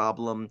big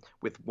problem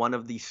with one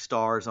of the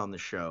stars on the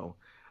show.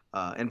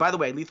 And by the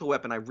way, Lethal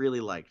Weapon I really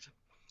liked.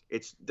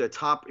 It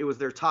was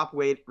their top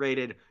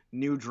rated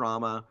new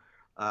drama.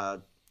 I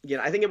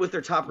think it was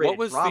their top rated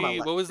drama.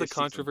 What was the this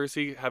season.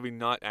 controversy, having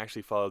not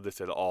actually followed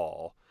this at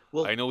all?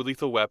 Well, I know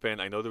Lethal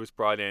Weapon. I know that was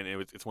brought in.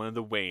 It's one of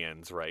the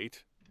Wayans,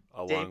 right?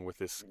 Along with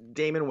this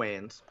Damon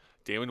Wayans.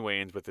 Damon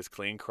Wayans with this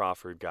Clayne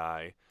Crawford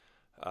guy.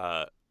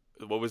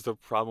 What was the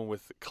problem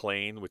with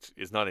Clayne, which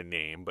is not a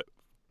name, but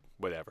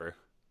whatever?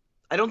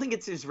 I don't think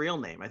it's his real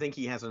name. I think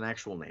he has an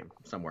actual name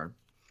somewhere.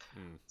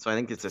 So I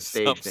think it's a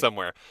stage name.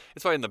 Somewhere.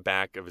 It's probably in the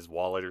back of his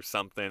wallet or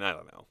something. I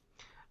don't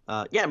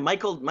know. Yeah,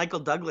 Michael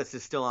Douglas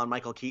is still on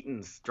Michael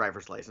Keaton's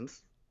driver's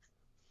license.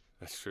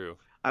 That's true.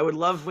 I would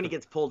love when he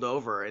gets pulled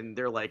over and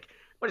they're like,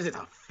 "What is it?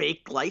 A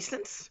fake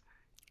license?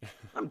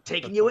 I'm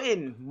taking you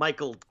in,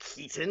 Michael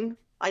Keaton.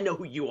 I know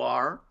who you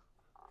are."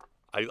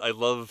 I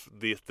love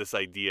this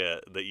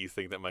idea that you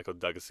think that Michael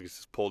Douglas is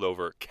just pulled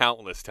over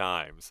countless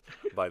times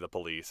by the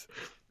police.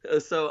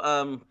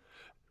 So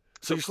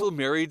you're still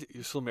married?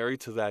 You're still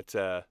married to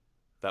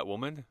that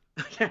woman?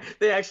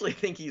 they actually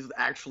think he's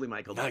actually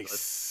Michael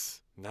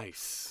Douglas.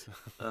 Nice.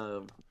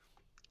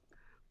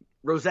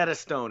 Rosetta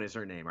Stone is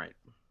her name, right?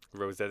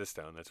 Rosetta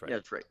Stone, that's right. Yeah,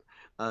 that's right.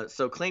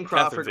 So Clayne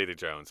Crawford. Catherine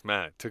Zeta-Jones.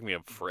 Man, it took me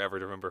forever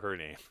to remember her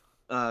name.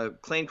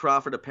 Clayne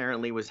Crawford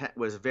apparently was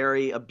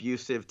very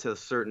abusive to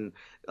certain.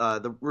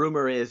 The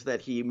rumor is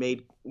that he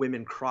made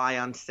women cry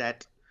on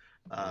set.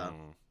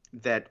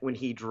 That when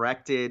he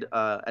directed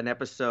an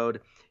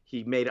episode,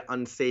 he made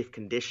unsafe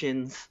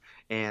conditions,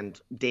 and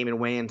Damon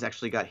Wayans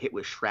actually got hit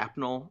with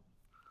shrapnel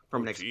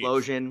from an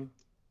explosion.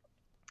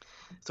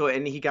 So,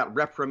 and he got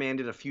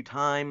reprimanded a few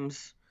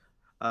times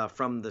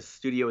from the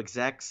studio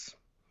execs,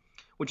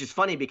 which is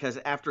funny because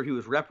after he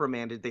was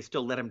reprimanded, they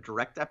still let him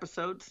direct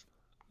episodes.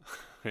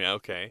 Yeah,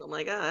 okay. I'm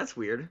like, that's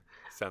weird.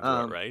 Sounds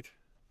about right.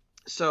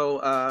 So,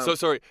 So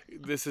sorry,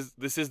 this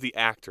is the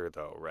actor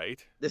though,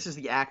 right? this is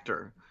the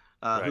actor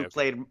Right, who okay.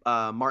 played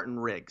Martin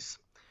Riggs.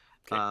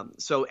 Okay.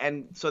 So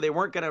they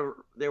weren't gonna.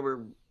 They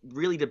were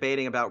really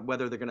debating about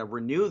whether they're gonna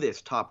renew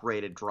this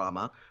top-rated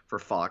drama for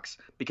Fox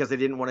because they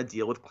didn't want to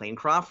deal with Clayne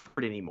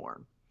Crawford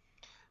anymore.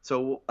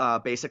 So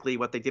basically,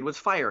 what they did was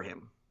fire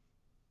him.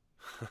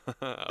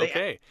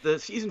 Okay. The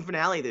season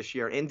finale this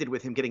year ended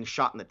with him getting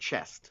shot in the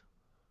chest.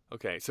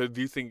 Okay. So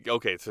do you think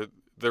so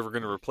they're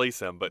going to replace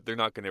him, but they're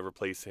not going to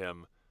replace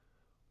him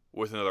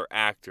with another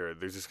actor.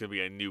 There's just going to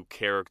be a new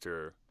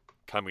character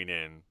coming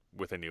in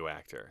with a new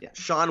actor. Yeah,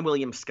 Sean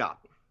William Scott,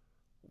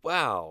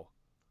 Wow.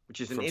 which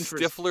is From an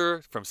interest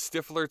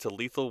Stifler to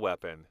Lethal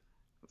Weapon.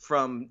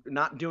 from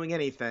not doing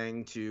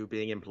anything to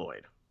being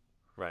employed.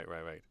 Right.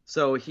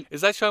 So Is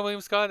that Sean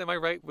William Scott? Am I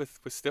right with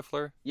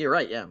Stifler? you're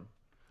right, yeah.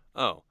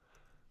 Oh.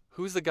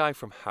 Who's the guy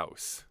from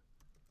House?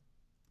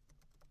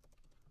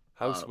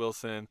 House Uh,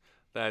 Wilson.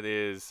 That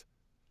is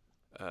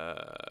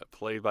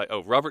played by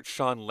Robert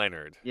Sean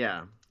Leonard.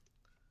 Yeah.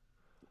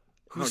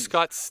 Who's Oh,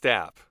 Scott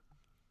Stapp?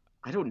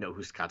 I don't know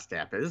who Scott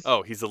Stapp is.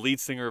 Oh, he's the lead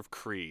singer of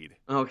Creed.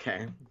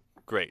 Okay.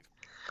 Great.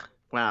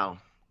 Wow.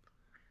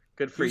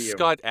 Good for Who's you.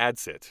 Scott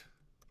Adsit?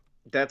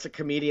 That's a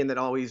comedian that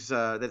always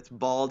that's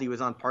bald. He was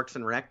on Parks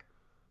and Rec.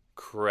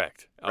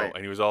 Correct. Right. Oh,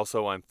 and he was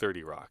also on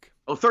 30 Rock.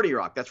 Oh, 30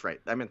 Rock. That's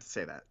right. I meant to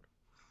say that.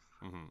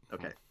 Mm-hmm.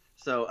 Okay.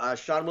 So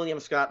Sean William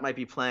Scott might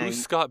be playing.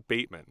 Who's Scott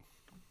Bateman?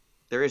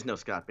 There is no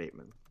Scott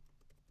Bateman.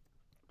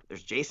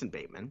 There's Jason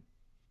Bateman.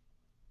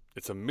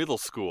 It's a middle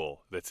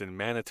school that's in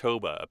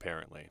Manitoba,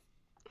 apparently.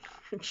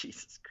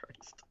 Jesus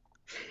Christ.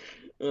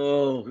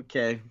 Oh,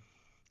 okay.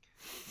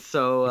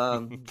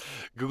 So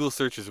Google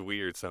search is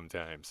weird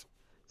sometimes.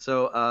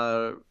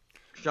 Sean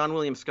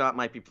William Scott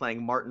might be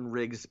playing Martin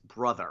Riggs'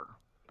 brother,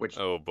 which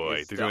Oh boy,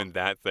 is they're dumb. doing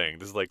that thing.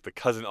 This is like the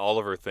Cousin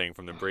Oliver thing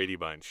from the Brady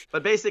Bunch,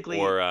 But basically,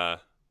 or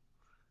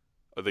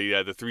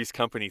the Three's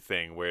Company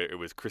thing where it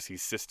was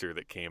Chrissy's sister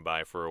that came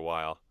by for a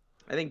while.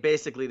 I think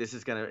basically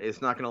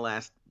it's not gonna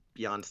last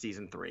beyond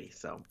season 3.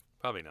 So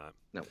Probably not.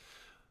 No.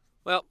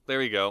 Well,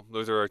 there you go.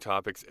 Those are our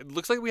topics. It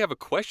looks like we have a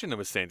question that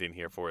was sent in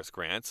here for us,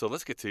 Grant. So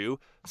let's get to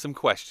some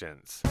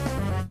questions.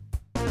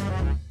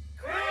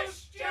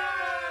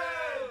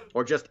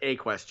 or just a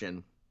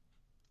question.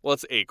 Well,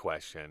 it's a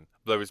question,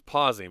 but I was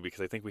pausing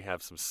because I think we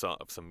have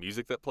some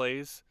music that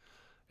plays,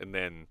 and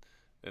then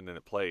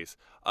it plays.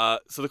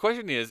 So the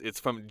question is, it's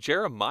from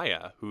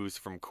Jeremiah, who's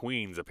from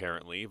Queens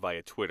apparently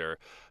via Twitter.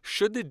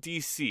 Should the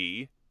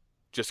DC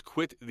just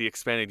quit the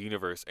expanded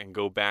universe and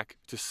go back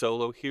to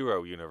solo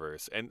hero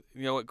universe? And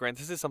you know what, Grant,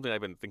 this is something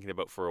I've been thinking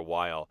about for a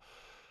while.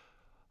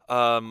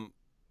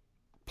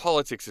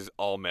 Politics is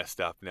all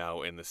messed up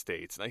now in the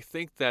States, and I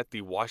think that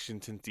the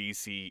Washington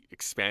D.C.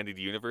 expanded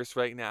universe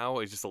right now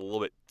is just a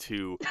little bit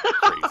too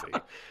crazy.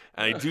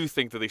 And I do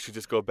think that they should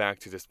just go back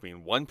to just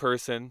being one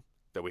person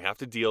that we have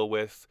to deal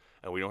with,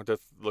 and we don't have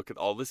to look at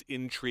all this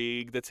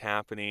intrigue that's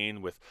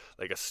happening with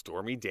like a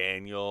Stormy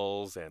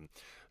Daniels and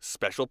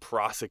special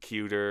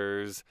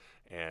prosecutors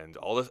and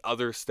all this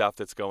other stuff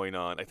that's going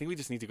on. I think we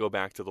just need to go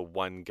back to the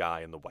one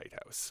guy in the White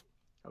House.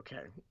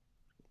 Okay.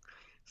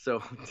 So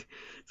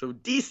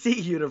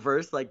DC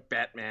universe like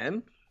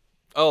Batman.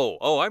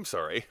 Oh, I'm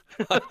sorry.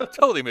 I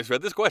totally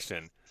misread this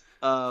question.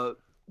 And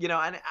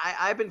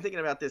I've been thinking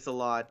about this a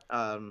lot.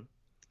 And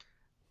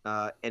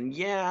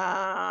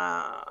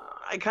yeah,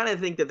 I kind of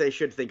think that they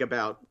should think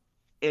about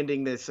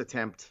ending this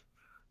attempt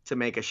to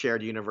make a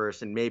shared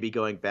universe and maybe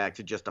going back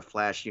to just a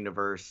Flash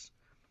universe,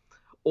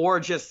 or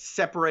just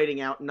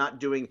separating out, not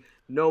doing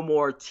no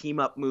more team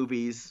up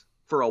movies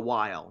for a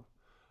while.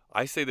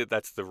 I say that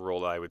that's the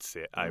rule I would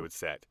set.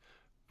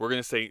 We're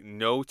going to say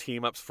no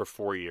team ups for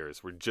 4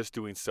 years. We're just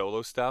doing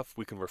solo stuff.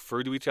 We can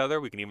refer to each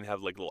other. We can even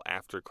have like little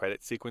after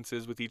credit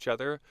sequences with each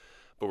other.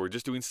 But we're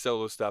just doing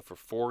solo stuff for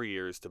 4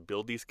 years to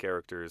build these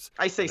characters.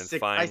 I say and then 6.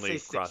 finally I say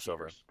 6 crossover.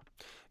 years.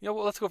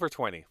 Well, let's go for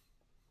 20.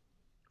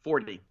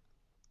 40.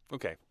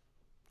 Okay.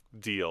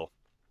 Deal.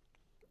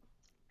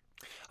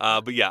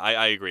 But yeah,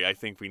 I agree. I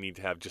think we need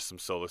to have just some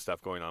solo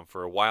stuff going on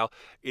for a while.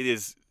 It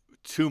is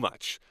too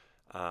much.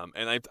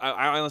 And I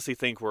honestly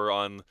think we're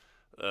on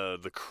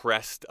the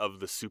crest of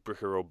the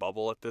superhero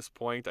bubble at this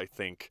point. I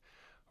think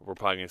we're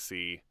probably going to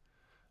see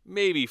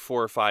maybe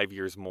 4 or 5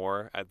 years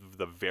more at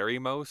the very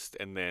most,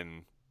 and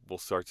then we'll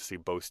start to see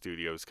both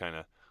studios kind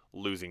of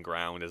losing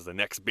ground as the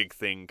next big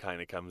thing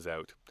kind of comes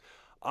out.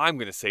 I'm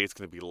going to say it's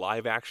going to be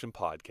live action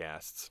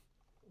podcasts.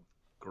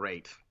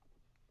 Great.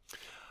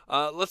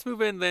 Let's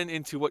move in then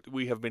into what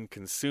we have been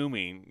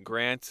consuming.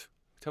 Grant,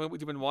 tell me what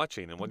you've been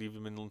watching and what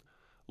you've been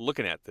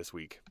looking at this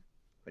week.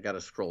 I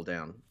gotta scroll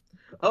down.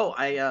 Oh,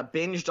 I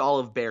binged all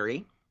of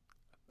Barry.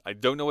 I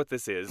don't know what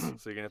this is,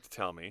 so you're gonna have to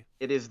tell me.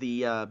 It is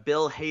the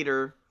Bill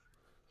Hader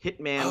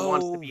Hitman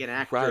Wants to Be an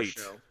Actor right.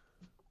 show.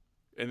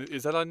 And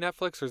is that on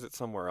Netflix or is it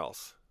somewhere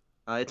else?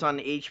 It's on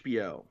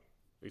HBO.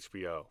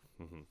 HBO.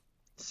 Hmm.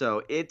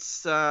 So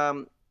it's eh,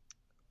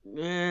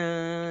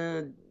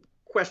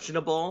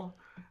 questionable.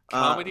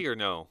 Uh, Comedy or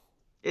no?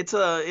 it's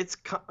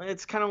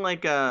kind of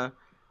like a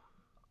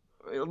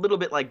little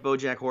bit like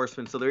BoJack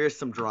Horseman. So there is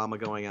some drama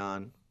going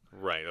on.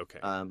 Right. Okay.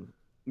 Um,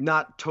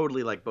 Not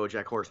totally like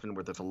BoJack Horseman,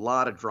 where there's a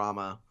lot of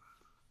drama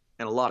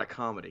and a lot of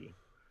comedy.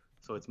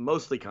 So it's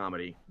mostly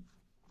comedy,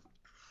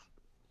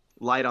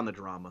 light on the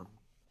drama.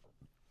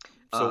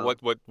 So Uh,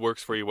 what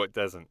works for you? What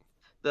doesn't?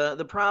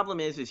 the problem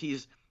is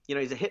he's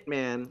he's a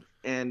hitman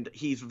and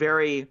he's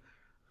very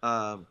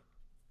uh,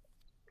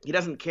 he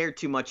doesn't care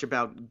too much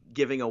about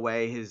giving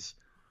away his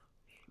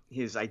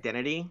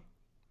identity.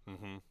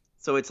 Hmm.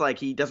 So it's like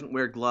he doesn't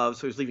wear gloves,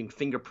 so he's leaving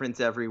fingerprints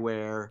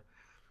everywhere.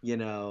 You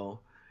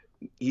know,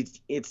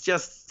 it's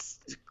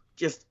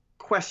just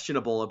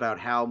questionable about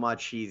how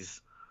much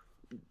he's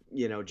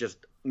just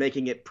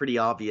making it pretty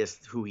obvious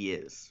who he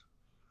is,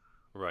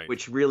 Right.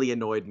 which really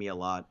annoyed me a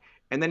lot.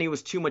 And then he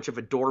was too much of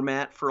a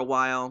doormat for a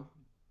while.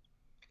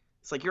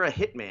 It's like you're a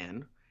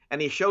hitman, and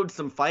he showed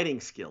some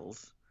fighting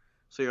skills.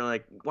 So you're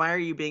like, why are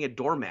you being a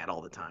doormat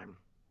all the time?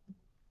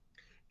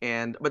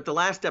 And but the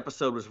last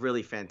episode was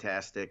really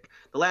fantastic.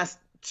 The last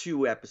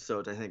two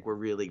episodes I think were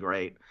really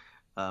great,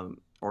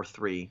 or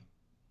three.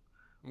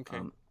 Okay.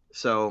 Um,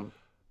 so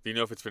Do you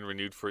know if it's been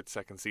renewed for its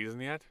second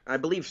season yet? I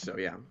believe so.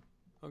 Yeah,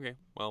 Okay.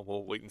 Well,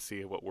 we'll wait and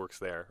see what works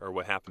there or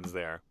what happens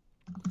there.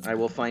 I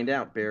will find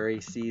out. Barry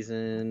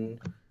season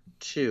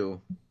two.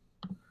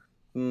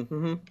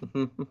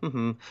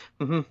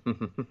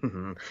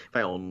 If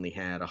I only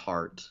had a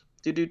heart.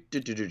 Do do do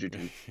do do do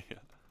do. Yeah.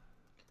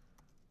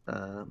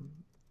 Um,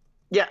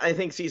 yeah, I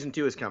think season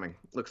two is coming.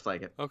 Looks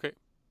like it. Okay.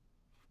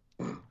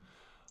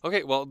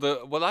 Okay. Well, the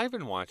what I've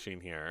been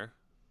watching here,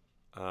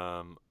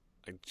 I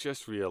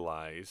just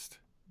realized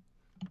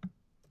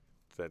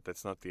that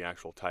that's not the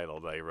actual title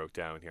that I wrote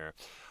down here.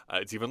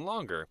 It's even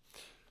longer.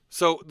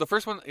 So the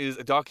first one is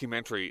a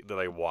documentary that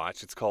I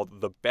watched. It's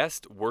called "The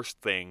Best Worst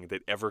Thing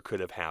That Ever Could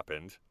Have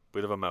Happened."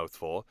 Bit of a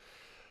mouthful.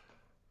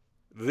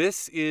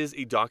 This is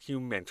a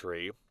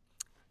documentary.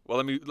 Well,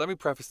 let me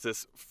preface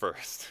this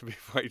first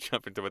before I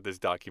jump into what this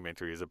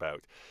documentary is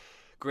about.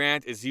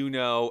 Grant, as you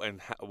know,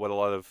 and what a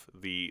lot of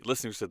the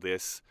listeners to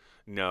this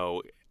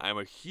know, I'm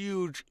a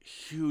huge,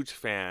 huge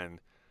fan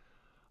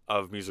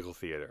of musical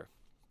theater.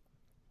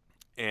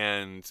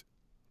 And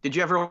Did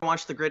you ever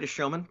watch The Greatest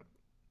Showman?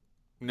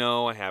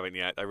 no, I haven't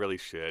yet. I really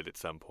should at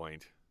some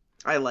point.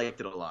 I liked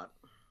it a lot.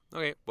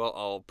 Okay, well,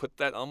 I'll put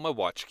that on my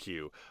watch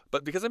queue.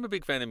 But because I'm a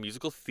big fan of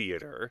musical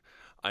theater,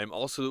 I'm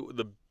also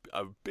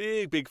a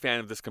big, big fan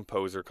of this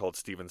composer called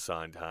Stephen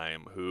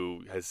Sondheim,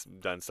 who has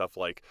done stuff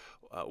like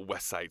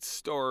West Side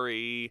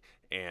Story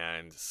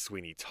and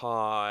Sweeney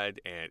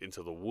Todd and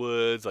Into the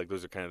Woods. Like,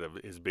 those are kind of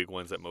his big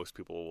ones that most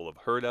people will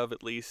have heard of,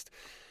 at least.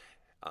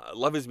 I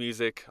love his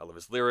music. I love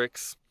his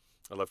lyrics.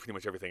 I love pretty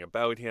much everything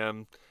about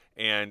him.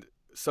 And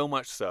so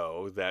much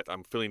so that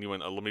I'm filling you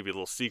in maybe a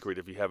little secret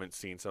if you haven't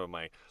seen some of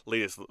my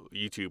latest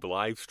YouTube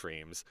live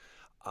streams.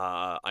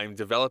 I'm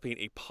developing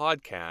a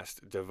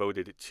podcast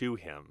devoted to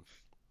him.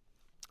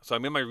 So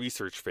I'm in my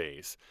research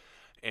phase,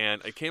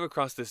 and I came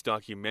across this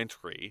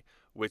documentary,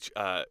 which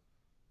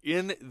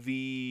in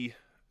the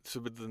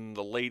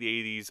late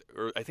 80s,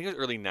 or I think it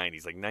was early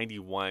 90s, like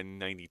 91,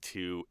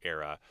 92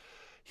 era,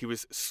 he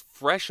was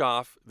fresh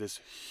off this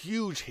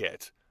huge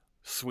hit,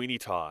 Sweeney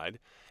Todd,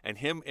 and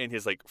him and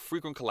his like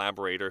frequent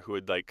collaborator who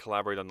had like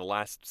collaborated on the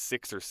last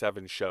 6 or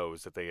 7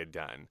 shows that they had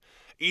done.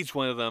 Each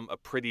one of them a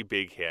pretty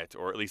big hit,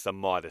 or at least a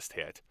modest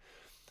hit.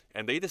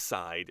 And they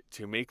decide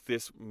to make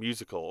this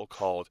musical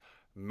called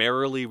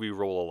Merrily We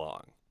Roll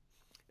Along.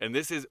 And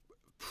this is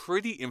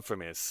pretty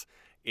infamous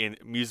in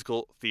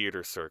musical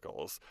theater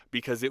circles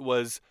because it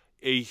was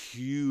a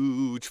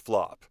huge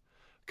flop.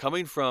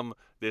 Coming from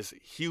this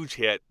huge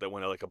hit that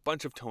won like a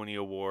bunch of Tony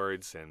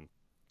Awards and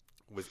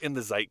was in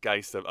the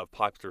zeitgeist of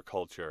popular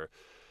culture,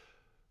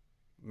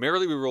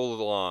 Merrily We Roll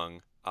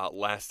Along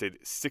lasted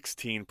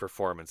 16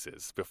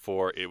 performances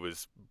before it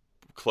was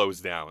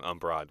closed down on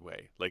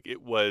Broadway. Like,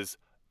 it was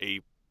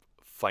a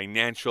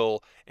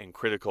financial and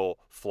critical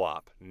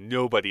flop.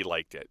 Nobody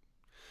liked it.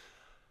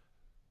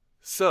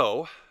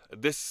 So,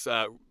 this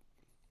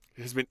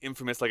has been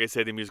infamous, like I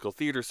said, in musical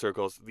theater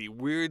circles. The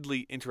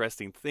weirdly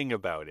interesting thing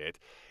about it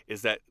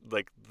is that,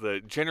 like, the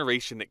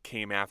generation that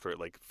came after it,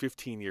 like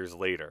 15 years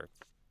later,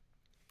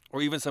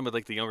 or even some of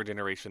like the younger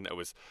generation that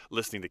was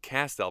listening to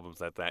cast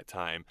albums at that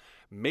time,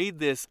 made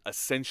this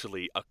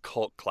essentially a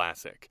cult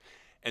classic.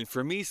 And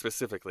for me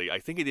specifically, I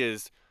think it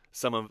is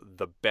some of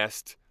the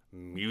best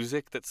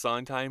music that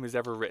Sondheim has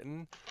ever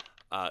written.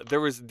 There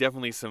was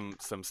definitely some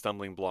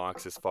stumbling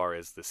blocks as far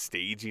as the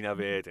staging of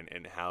it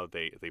and how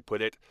they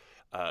put it.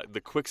 The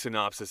quick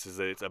synopsis is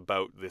that it's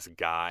about this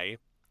guy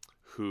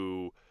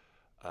who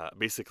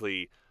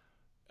basically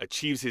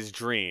achieves his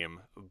dream,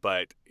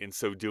 but in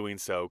so doing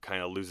so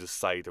kind of loses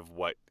sight of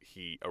what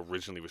he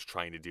originally was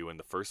trying to do in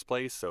the first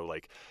place. So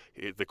like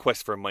the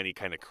quest for money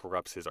kind of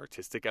corrupts his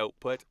artistic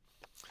output.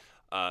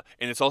 And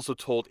it's also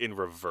told in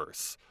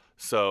reverse.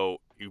 So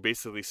you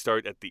basically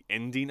start at the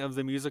ending of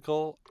the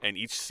musical, and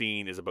each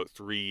scene is about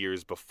 3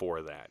 years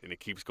before that, and it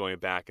keeps going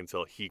back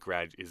until he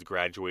is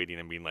graduating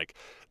and being like,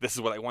 "This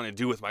is what I want to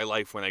do with my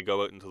life when I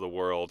go out into the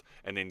world."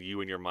 And then you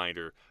in your mind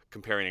are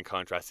comparing and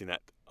contrasting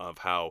that of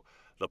how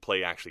the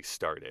play actually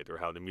started or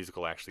how the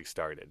musical actually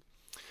started.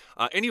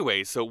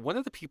 Anyway, so one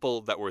of the people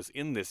that was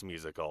in this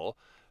musical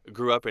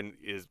grew up and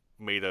is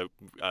made a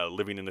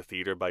living in the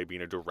theater by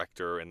being a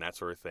director and that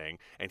sort of thing.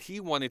 And he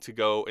wanted to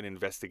go and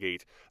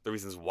investigate the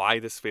reasons why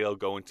this failed,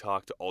 go and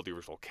talk to all the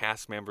original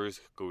cast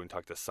members, go and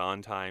talk to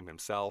Sondheim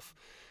himself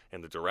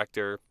and the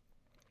director.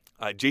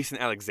 Jason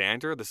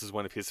Alexander, this is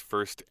one of his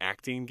first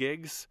acting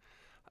gigs.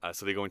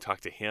 So they go and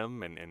talk to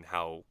him and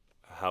how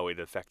it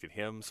affected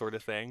him, sort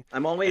of thing.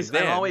 I'm always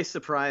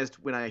surprised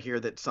when I hear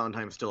that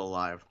Sondheim's still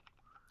alive.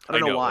 I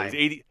don't know why.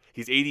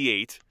 He's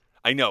 88.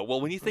 I know. Well,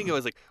 when you think it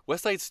was like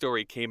West Side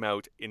Story came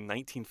out in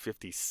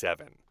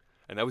 1957,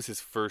 and that was his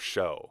first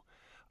show.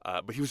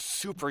 But he was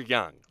super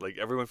young. Like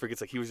everyone forgets,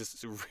 like he was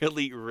just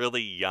really,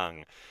 really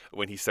young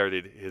when he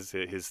started his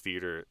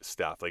theater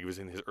stuff. Like he was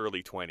in his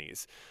early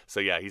 20s. So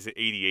yeah, he's at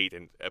 88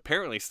 and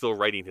apparently still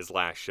writing his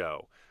last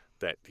show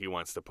that he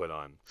wants to put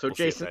on. So we'll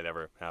see if that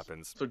ever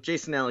happens. So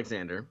Jason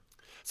Alexander.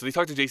 So they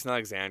talk to Jason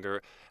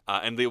Alexander,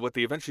 and what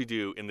they eventually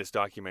do in this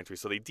documentary,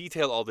 so they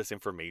detail all this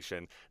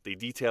information. They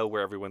detail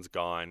where everyone's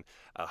gone,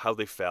 how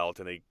they felt,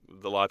 and a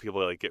lot of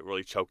people like get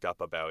really choked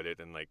up about it,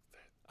 and like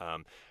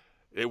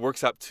it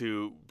works up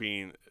to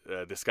being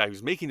this guy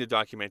who's making the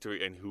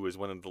documentary and who is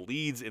one of the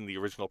leads in the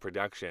original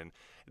production.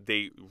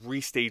 They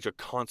restage a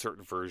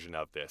concert version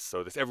of this,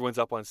 so everyone's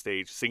up on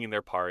stage singing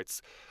their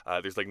parts.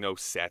 There's like no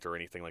set or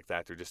anything like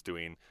that. They're just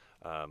doing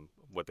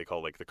what they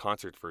call like the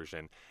concert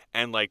version,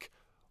 and like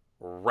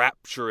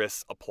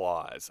rapturous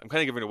applause. I'm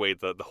kind of giving away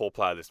the whole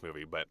plot of this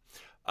movie, but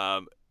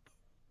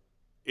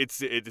it's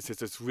just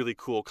this really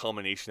cool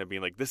culmination of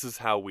being like, this is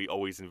how we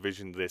always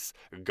envisioned this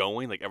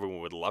going. Like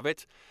everyone would love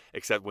it,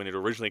 except when it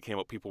originally came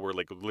out, people were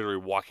like literally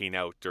walking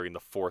out during the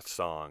fourth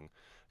song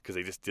because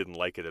they just didn't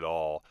like it at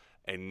all.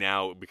 And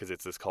now, because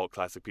it's this cult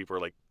classic, people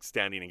are like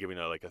standing and giving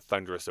a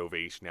thunderous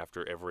ovation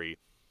after every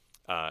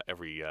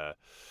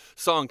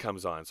song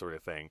comes on, sort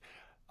of thing.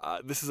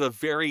 This is a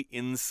very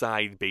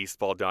inside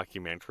baseball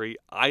documentary.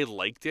 I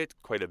liked it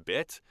quite a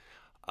bit,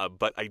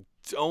 but I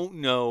don't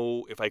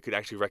know if I could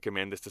actually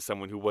recommend this to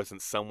someone who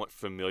wasn't somewhat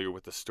familiar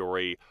with the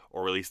story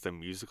or at least the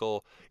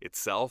musical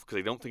itself, because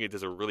I don't think it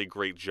does a really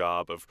great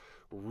job of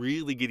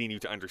really getting you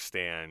to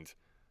understand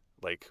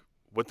like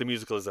what the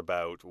musical is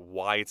about,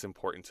 why it's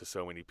important to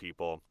so many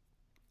people.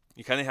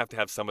 You kind of have to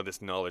have some of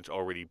this knowledge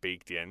already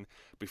baked in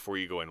before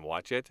you go and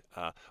watch it.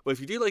 But if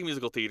you do like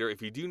musical theater,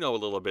 if you do know a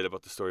little bit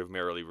about the story of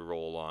Merrily We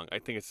Roll Along, I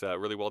think it's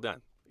really well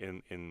done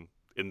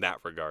in that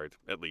regard,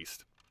 at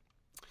least.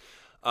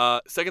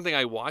 Second thing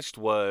I watched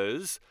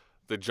was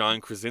the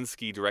John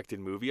Krasinski directed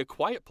movie, A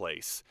Quiet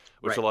Place,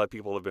 which a lot of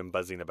people have been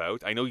buzzing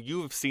about. I know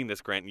you've seen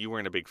this, Grant, and you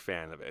weren't a big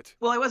fan of it.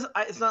 Well,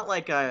 it's not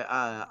like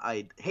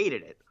I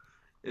hated it.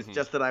 It's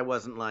just that I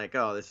wasn't like,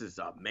 oh, this is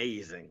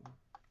amazing.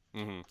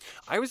 Mm-hmm.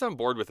 I was on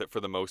board with it for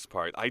the most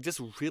part. I just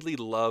really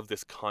love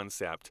this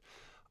concept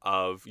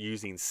of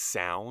using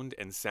sound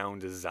and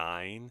sound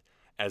design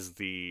as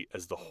the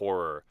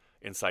horror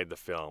inside the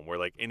film, where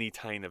like any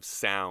kind of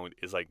sound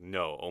is like,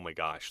 no, oh my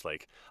gosh,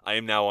 like I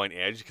am now on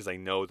edge because I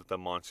know that the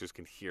monsters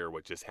can hear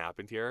what just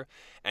happened here.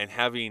 And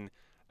having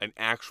an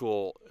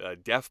actual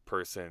deaf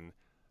person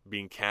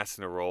being cast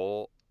in a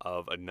role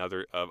of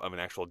an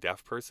actual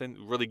deaf person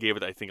really gave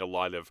it, I think, a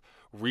lot of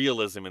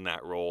realism in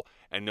that role,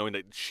 and knowing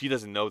that she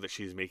doesn't know that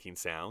she's making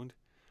sound,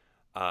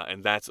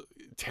 and that's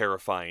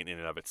terrifying in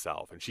and of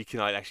itself. And she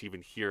cannot actually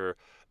even hear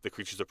the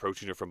creatures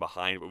approaching her from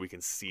behind, but we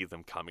can see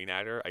them coming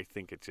at her. I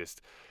think it just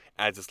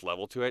adds this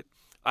level to it.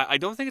 I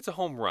don't think it's a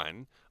home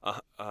run,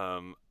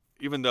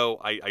 even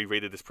though I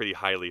rated this pretty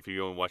highly. If you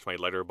go and watch my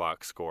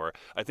Letterboxd score,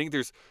 I think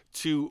there's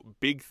two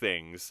big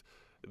things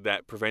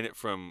that prevent it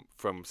from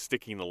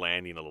sticking the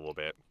landing a little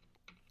bit,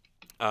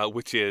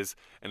 which is,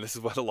 and this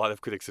is what a lot of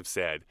critics have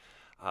said,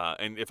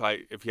 and if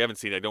you haven't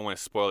seen it, I don't want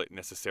to spoil it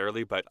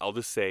necessarily, but I'll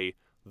just say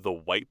the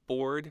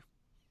whiteboard.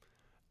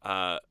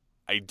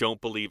 I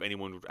don't believe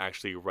anyone would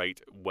actually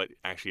write what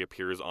actually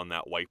appears on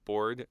that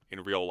whiteboard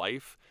in real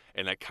life,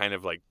 and that kind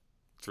of like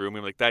threw me.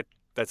 Like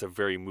that's a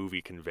very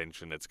movie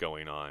convention that's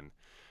going on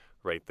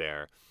right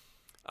there.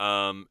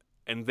 And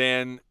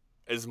then,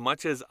 as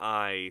much as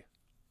I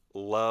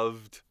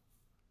loved,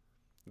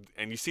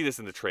 and you see this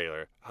in the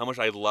trailer, how much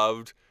I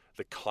loved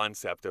the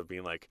concept of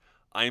being like,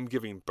 I am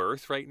giving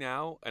birth right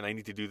now, and I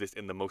need to do this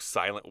in the most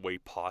silent way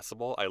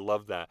possible. I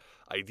love that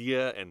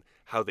idea and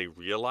how they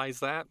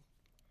realize that.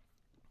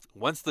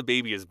 Once the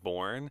baby is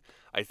born,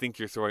 I think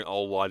you're throwing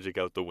all logic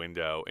out the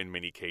window in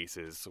many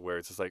cases, where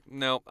it's just like,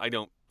 no, I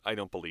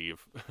don't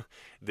believe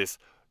this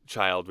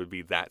child would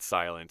be that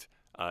silent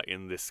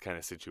in this kind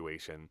of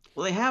situation.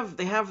 Well, they have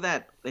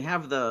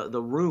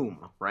the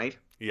room, right?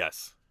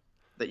 Yes.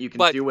 That you can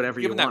do whatever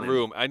you want. Given that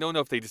room, I don't know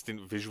if they just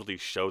didn't visually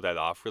show that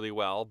off really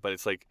well, but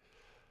it's like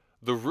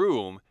the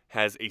room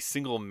has a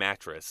single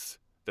mattress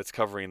that's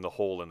covering the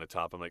hole in the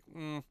top. I'm like, I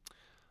don't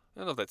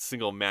know if that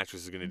single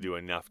mattress is going to do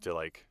enough to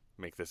like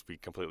make this be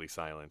completely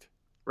silent.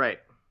 Right.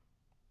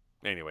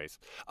 Anyways,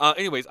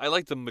 I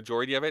like the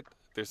majority of it.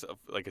 There's,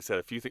 like I said,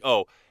 a few things.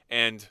 Oh,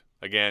 and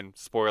again,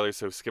 spoilers.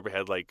 So skip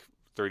ahead like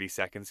 30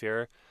 seconds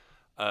here.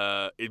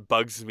 It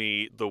bugs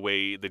me the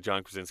way that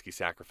John Krasinski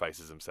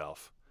sacrifices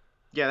himself.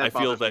 Yeah, that I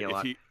feel bothers that me a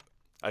lot.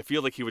 I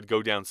feel like he would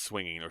go down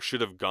swinging, or should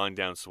have gone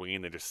down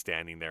swinging, than just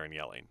standing there and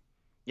yelling.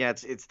 Yeah,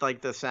 it's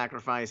like the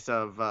sacrifice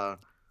of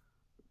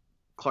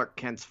Clark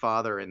Kent's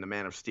father in The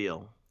Man of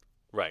Steel.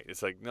 Right.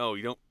 It's like, no,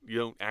 you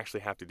don't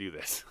actually have to do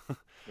this.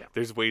 Yeah.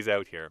 There's ways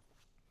out here.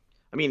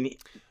 I mean,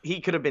 he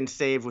could have been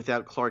saved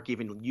without Clark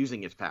even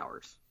using his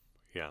powers.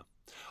 Yeah.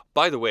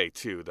 By the way,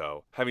 too,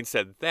 though, having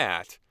said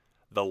that,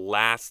 the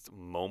last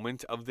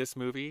moment of this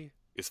movie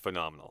is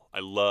phenomenal. I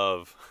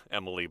love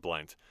Emily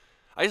Blunt.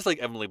 I just like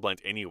Emily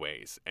Blunt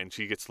anyways, and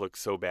she gets to look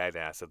so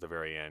badass at the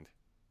very end.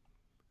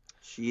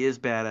 She is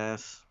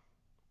badass.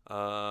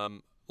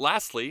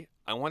 Lastly,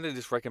 I wanted to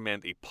just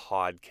recommend a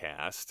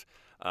podcast,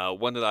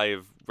 one that I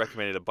have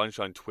recommended a bunch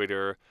on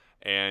Twitter.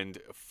 And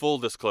full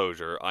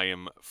disclosure, I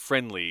am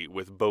friendly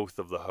with both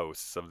of the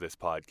hosts of this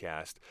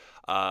podcast.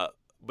 But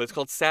it's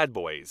called Sad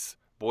Boys,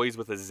 boys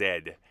with a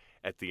Z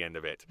at the end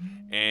of it.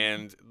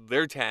 And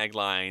their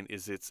tagline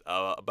is it's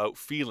about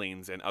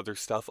feelings and other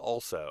stuff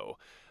also.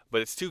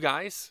 But it's two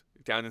guys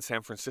down in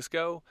San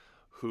Francisco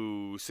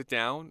who sit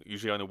down,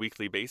 usually on a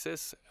weekly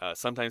basis,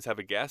 sometimes have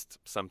a guest,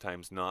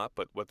 sometimes not.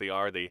 But what they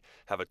are, they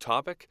have a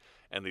topic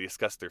and they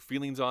discuss their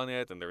feelings on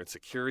it and their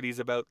insecurities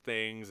about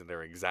things and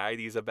their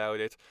anxieties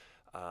about it.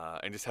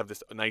 And just have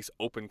this nice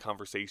open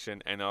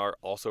conversation and are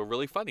also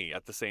really funny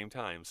at the same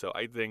time. So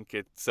I think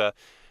it's,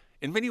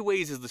 in many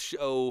ways, is the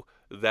show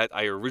that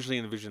I originally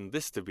envisioned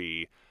this to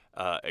be,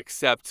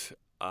 except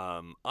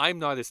I'm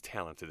not as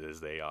talented as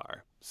they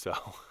are. So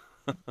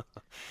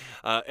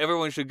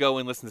everyone should go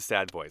and listen to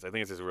Sad Boys. I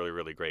think it's just a really,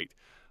 really great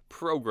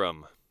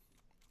program.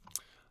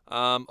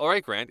 All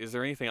right, Grant, is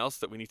there anything else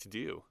that we need to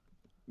do?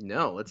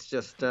 No, let's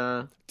just...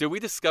 Did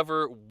we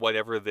discover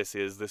whatever this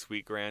is this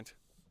week, Grant?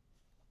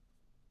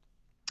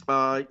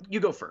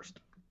 You go first.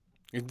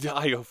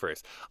 I go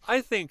first.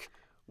 I think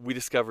we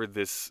discovered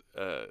this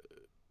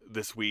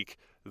this week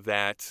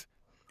that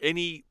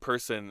any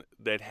person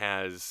that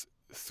has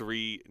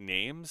 3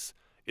 names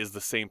is the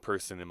same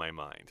person in my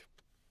mind.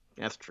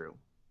 That's true.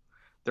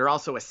 They're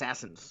also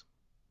assassins.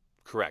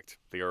 Correct.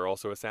 They are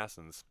also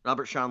assassins.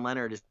 Robert Sean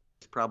Leonard is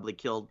probably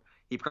killed.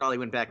 He probably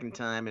went back in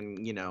time and,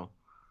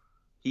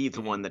 he's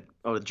the one that...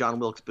 Oh, John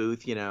Wilkes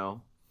Booth,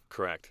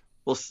 Correct.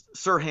 Well,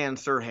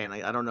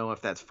 Sirhan. I don't know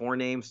if that's 4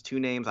 names, 2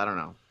 names. I don't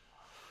know.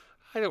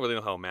 I don't really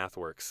know how math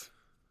works.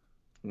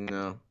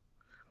 No.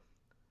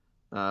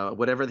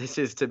 Whatever this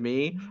is to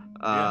me.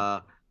 Yeah.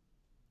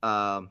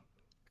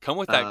 Come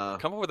with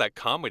that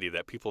comedy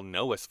that people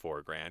know us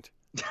for, Grant.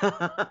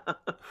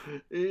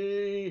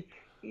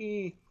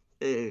 Maybe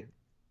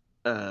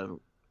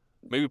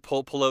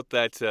pull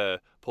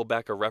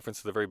back a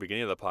reference to the very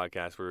beginning of the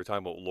podcast where we were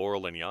talking about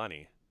Laurel and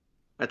Yanni.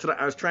 That's what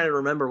I was trying to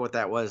remember what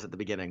that was at the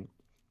beginning.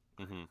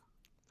 Mm-hmm.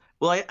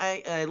 Well,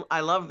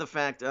 I love the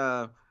fact,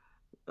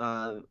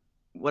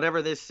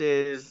 whatever this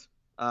is,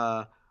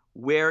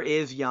 where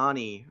is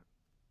Yanni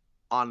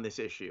on this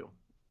issue?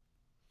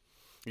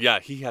 Yeah,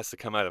 he has to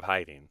come out of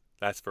hiding.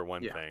 That's for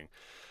one thing.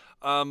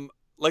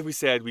 Like we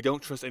said, we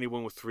don't trust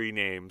anyone with 3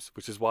 names,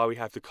 which is why we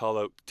have to call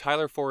out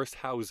Tyler Forrest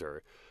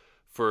Hauser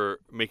for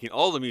making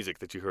all the music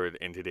that you heard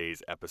in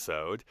today's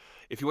episode.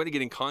 If you want to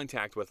get in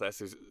contact with us,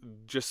 there's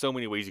just so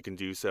many ways you can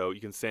do so.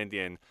 You can send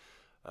in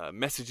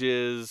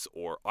messages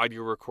or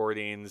audio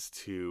recordings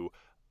to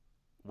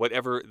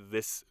whatever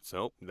this...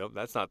 So, no,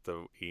 that's not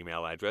the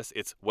email address.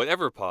 It's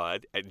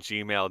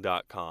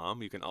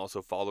whateverpod@gmail.com. You can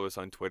also follow us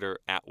on Twitter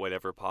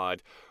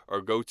 @whateverpod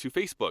or go to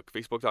Facebook,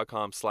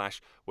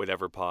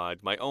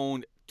 facebook.com/whateverpod. My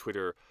own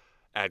Twitter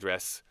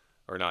address,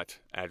 or not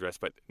address,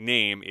 but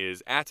name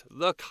is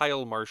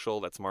 @the_Kyle_Marshall.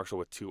 That's Marshall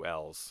with 2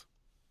 L's.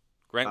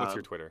 Grant, what's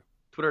your Twitter?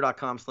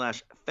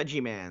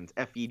 Twitter.com/Fejimans,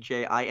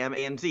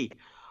 FEJIMANZ.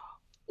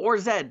 Or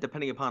Z,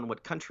 depending upon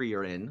what country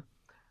you're in.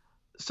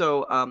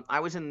 So I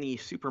was in the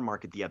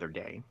supermarket the other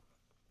day.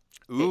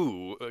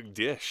 Ooh, a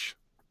dish.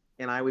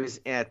 And I was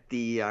in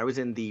the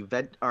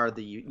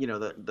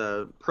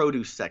the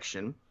produce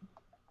section.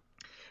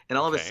 And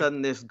all of a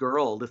sudden this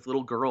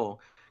little girl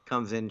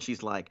comes in,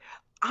 she's like,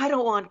 "I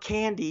don't want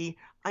candy,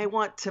 I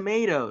want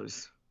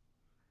tomatoes."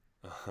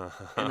 And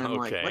I'm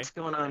like, "What's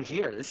going on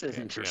here? This is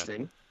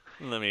interesting."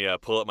 Yeah. Let me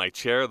pull up my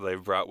chair that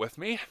I've brought with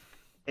me.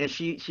 And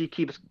she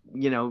keeps,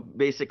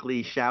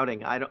 basically shouting.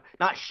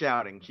 Not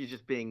shouting. She's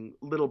just being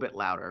a little bit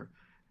louder,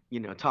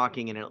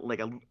 talking in like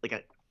a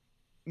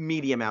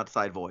medium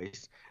outside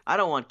voice. "I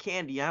don't want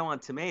candy. I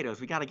want tomatoes.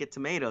 We got to get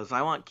tomatoes. I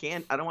don't want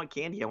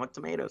candy. I want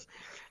tomatoes."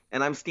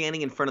 And I'm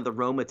standing in front of the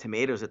Roma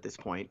tomatoes at this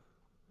point.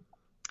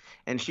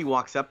 And she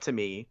walks up to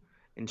me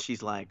and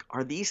she's like,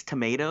 "Are these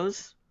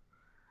tomatoes?"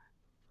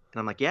 And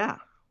I'm like, "Yeah,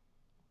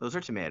 those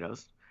are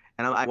tomatoes."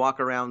 And I walk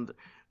around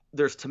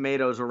there's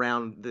tomatoes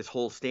around this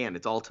whole stand.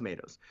 It's all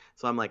tomatoes.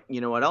 So I'm like,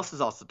 you know what else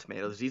is also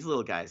tomatoes? These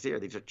little guys here.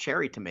 These are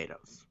cherry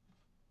tomatoes.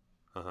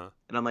 Uh-huh.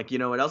 And I'm like, you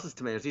know what else is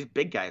tomatoes? These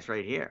big guys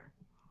right here.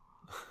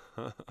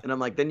 And I'm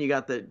like, then you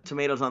got the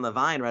tomatoes on the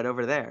vine right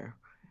over there.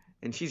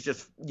 And she's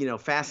just,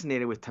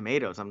 fascinated with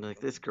tomatoes. I'm like,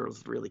 this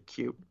girl's really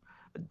cute,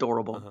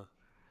 adorable. Uh-huh.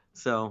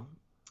 So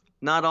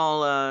not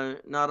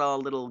all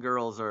little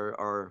girls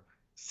are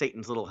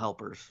Satan's little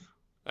helpers.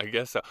 I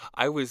guess so.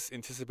 I was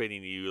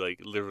anticipating you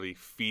like literally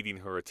feeding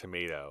her a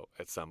tomato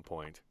at some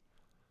point.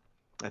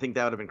 I think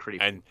that would have been pretty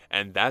fun.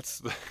 And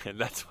that's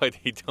why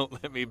they don't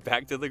let me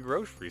back to the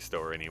grocery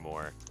store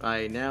anymore.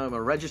 I now am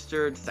a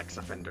registered sex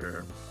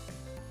offender.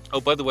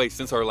 Oh, by the way,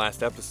 since our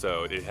last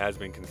episode, it has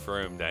been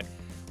confirmed that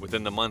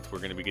within the month we're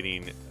going to be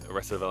getting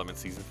Arrested Development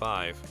Season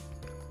 5.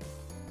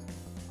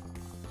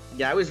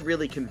 Yeah, I was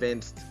really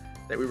convinced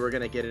that we were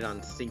going to get it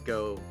on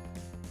Cinco,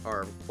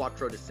 or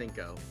Cuatro de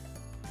Cinco.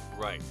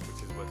 Right,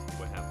 which is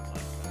what happened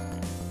last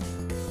time.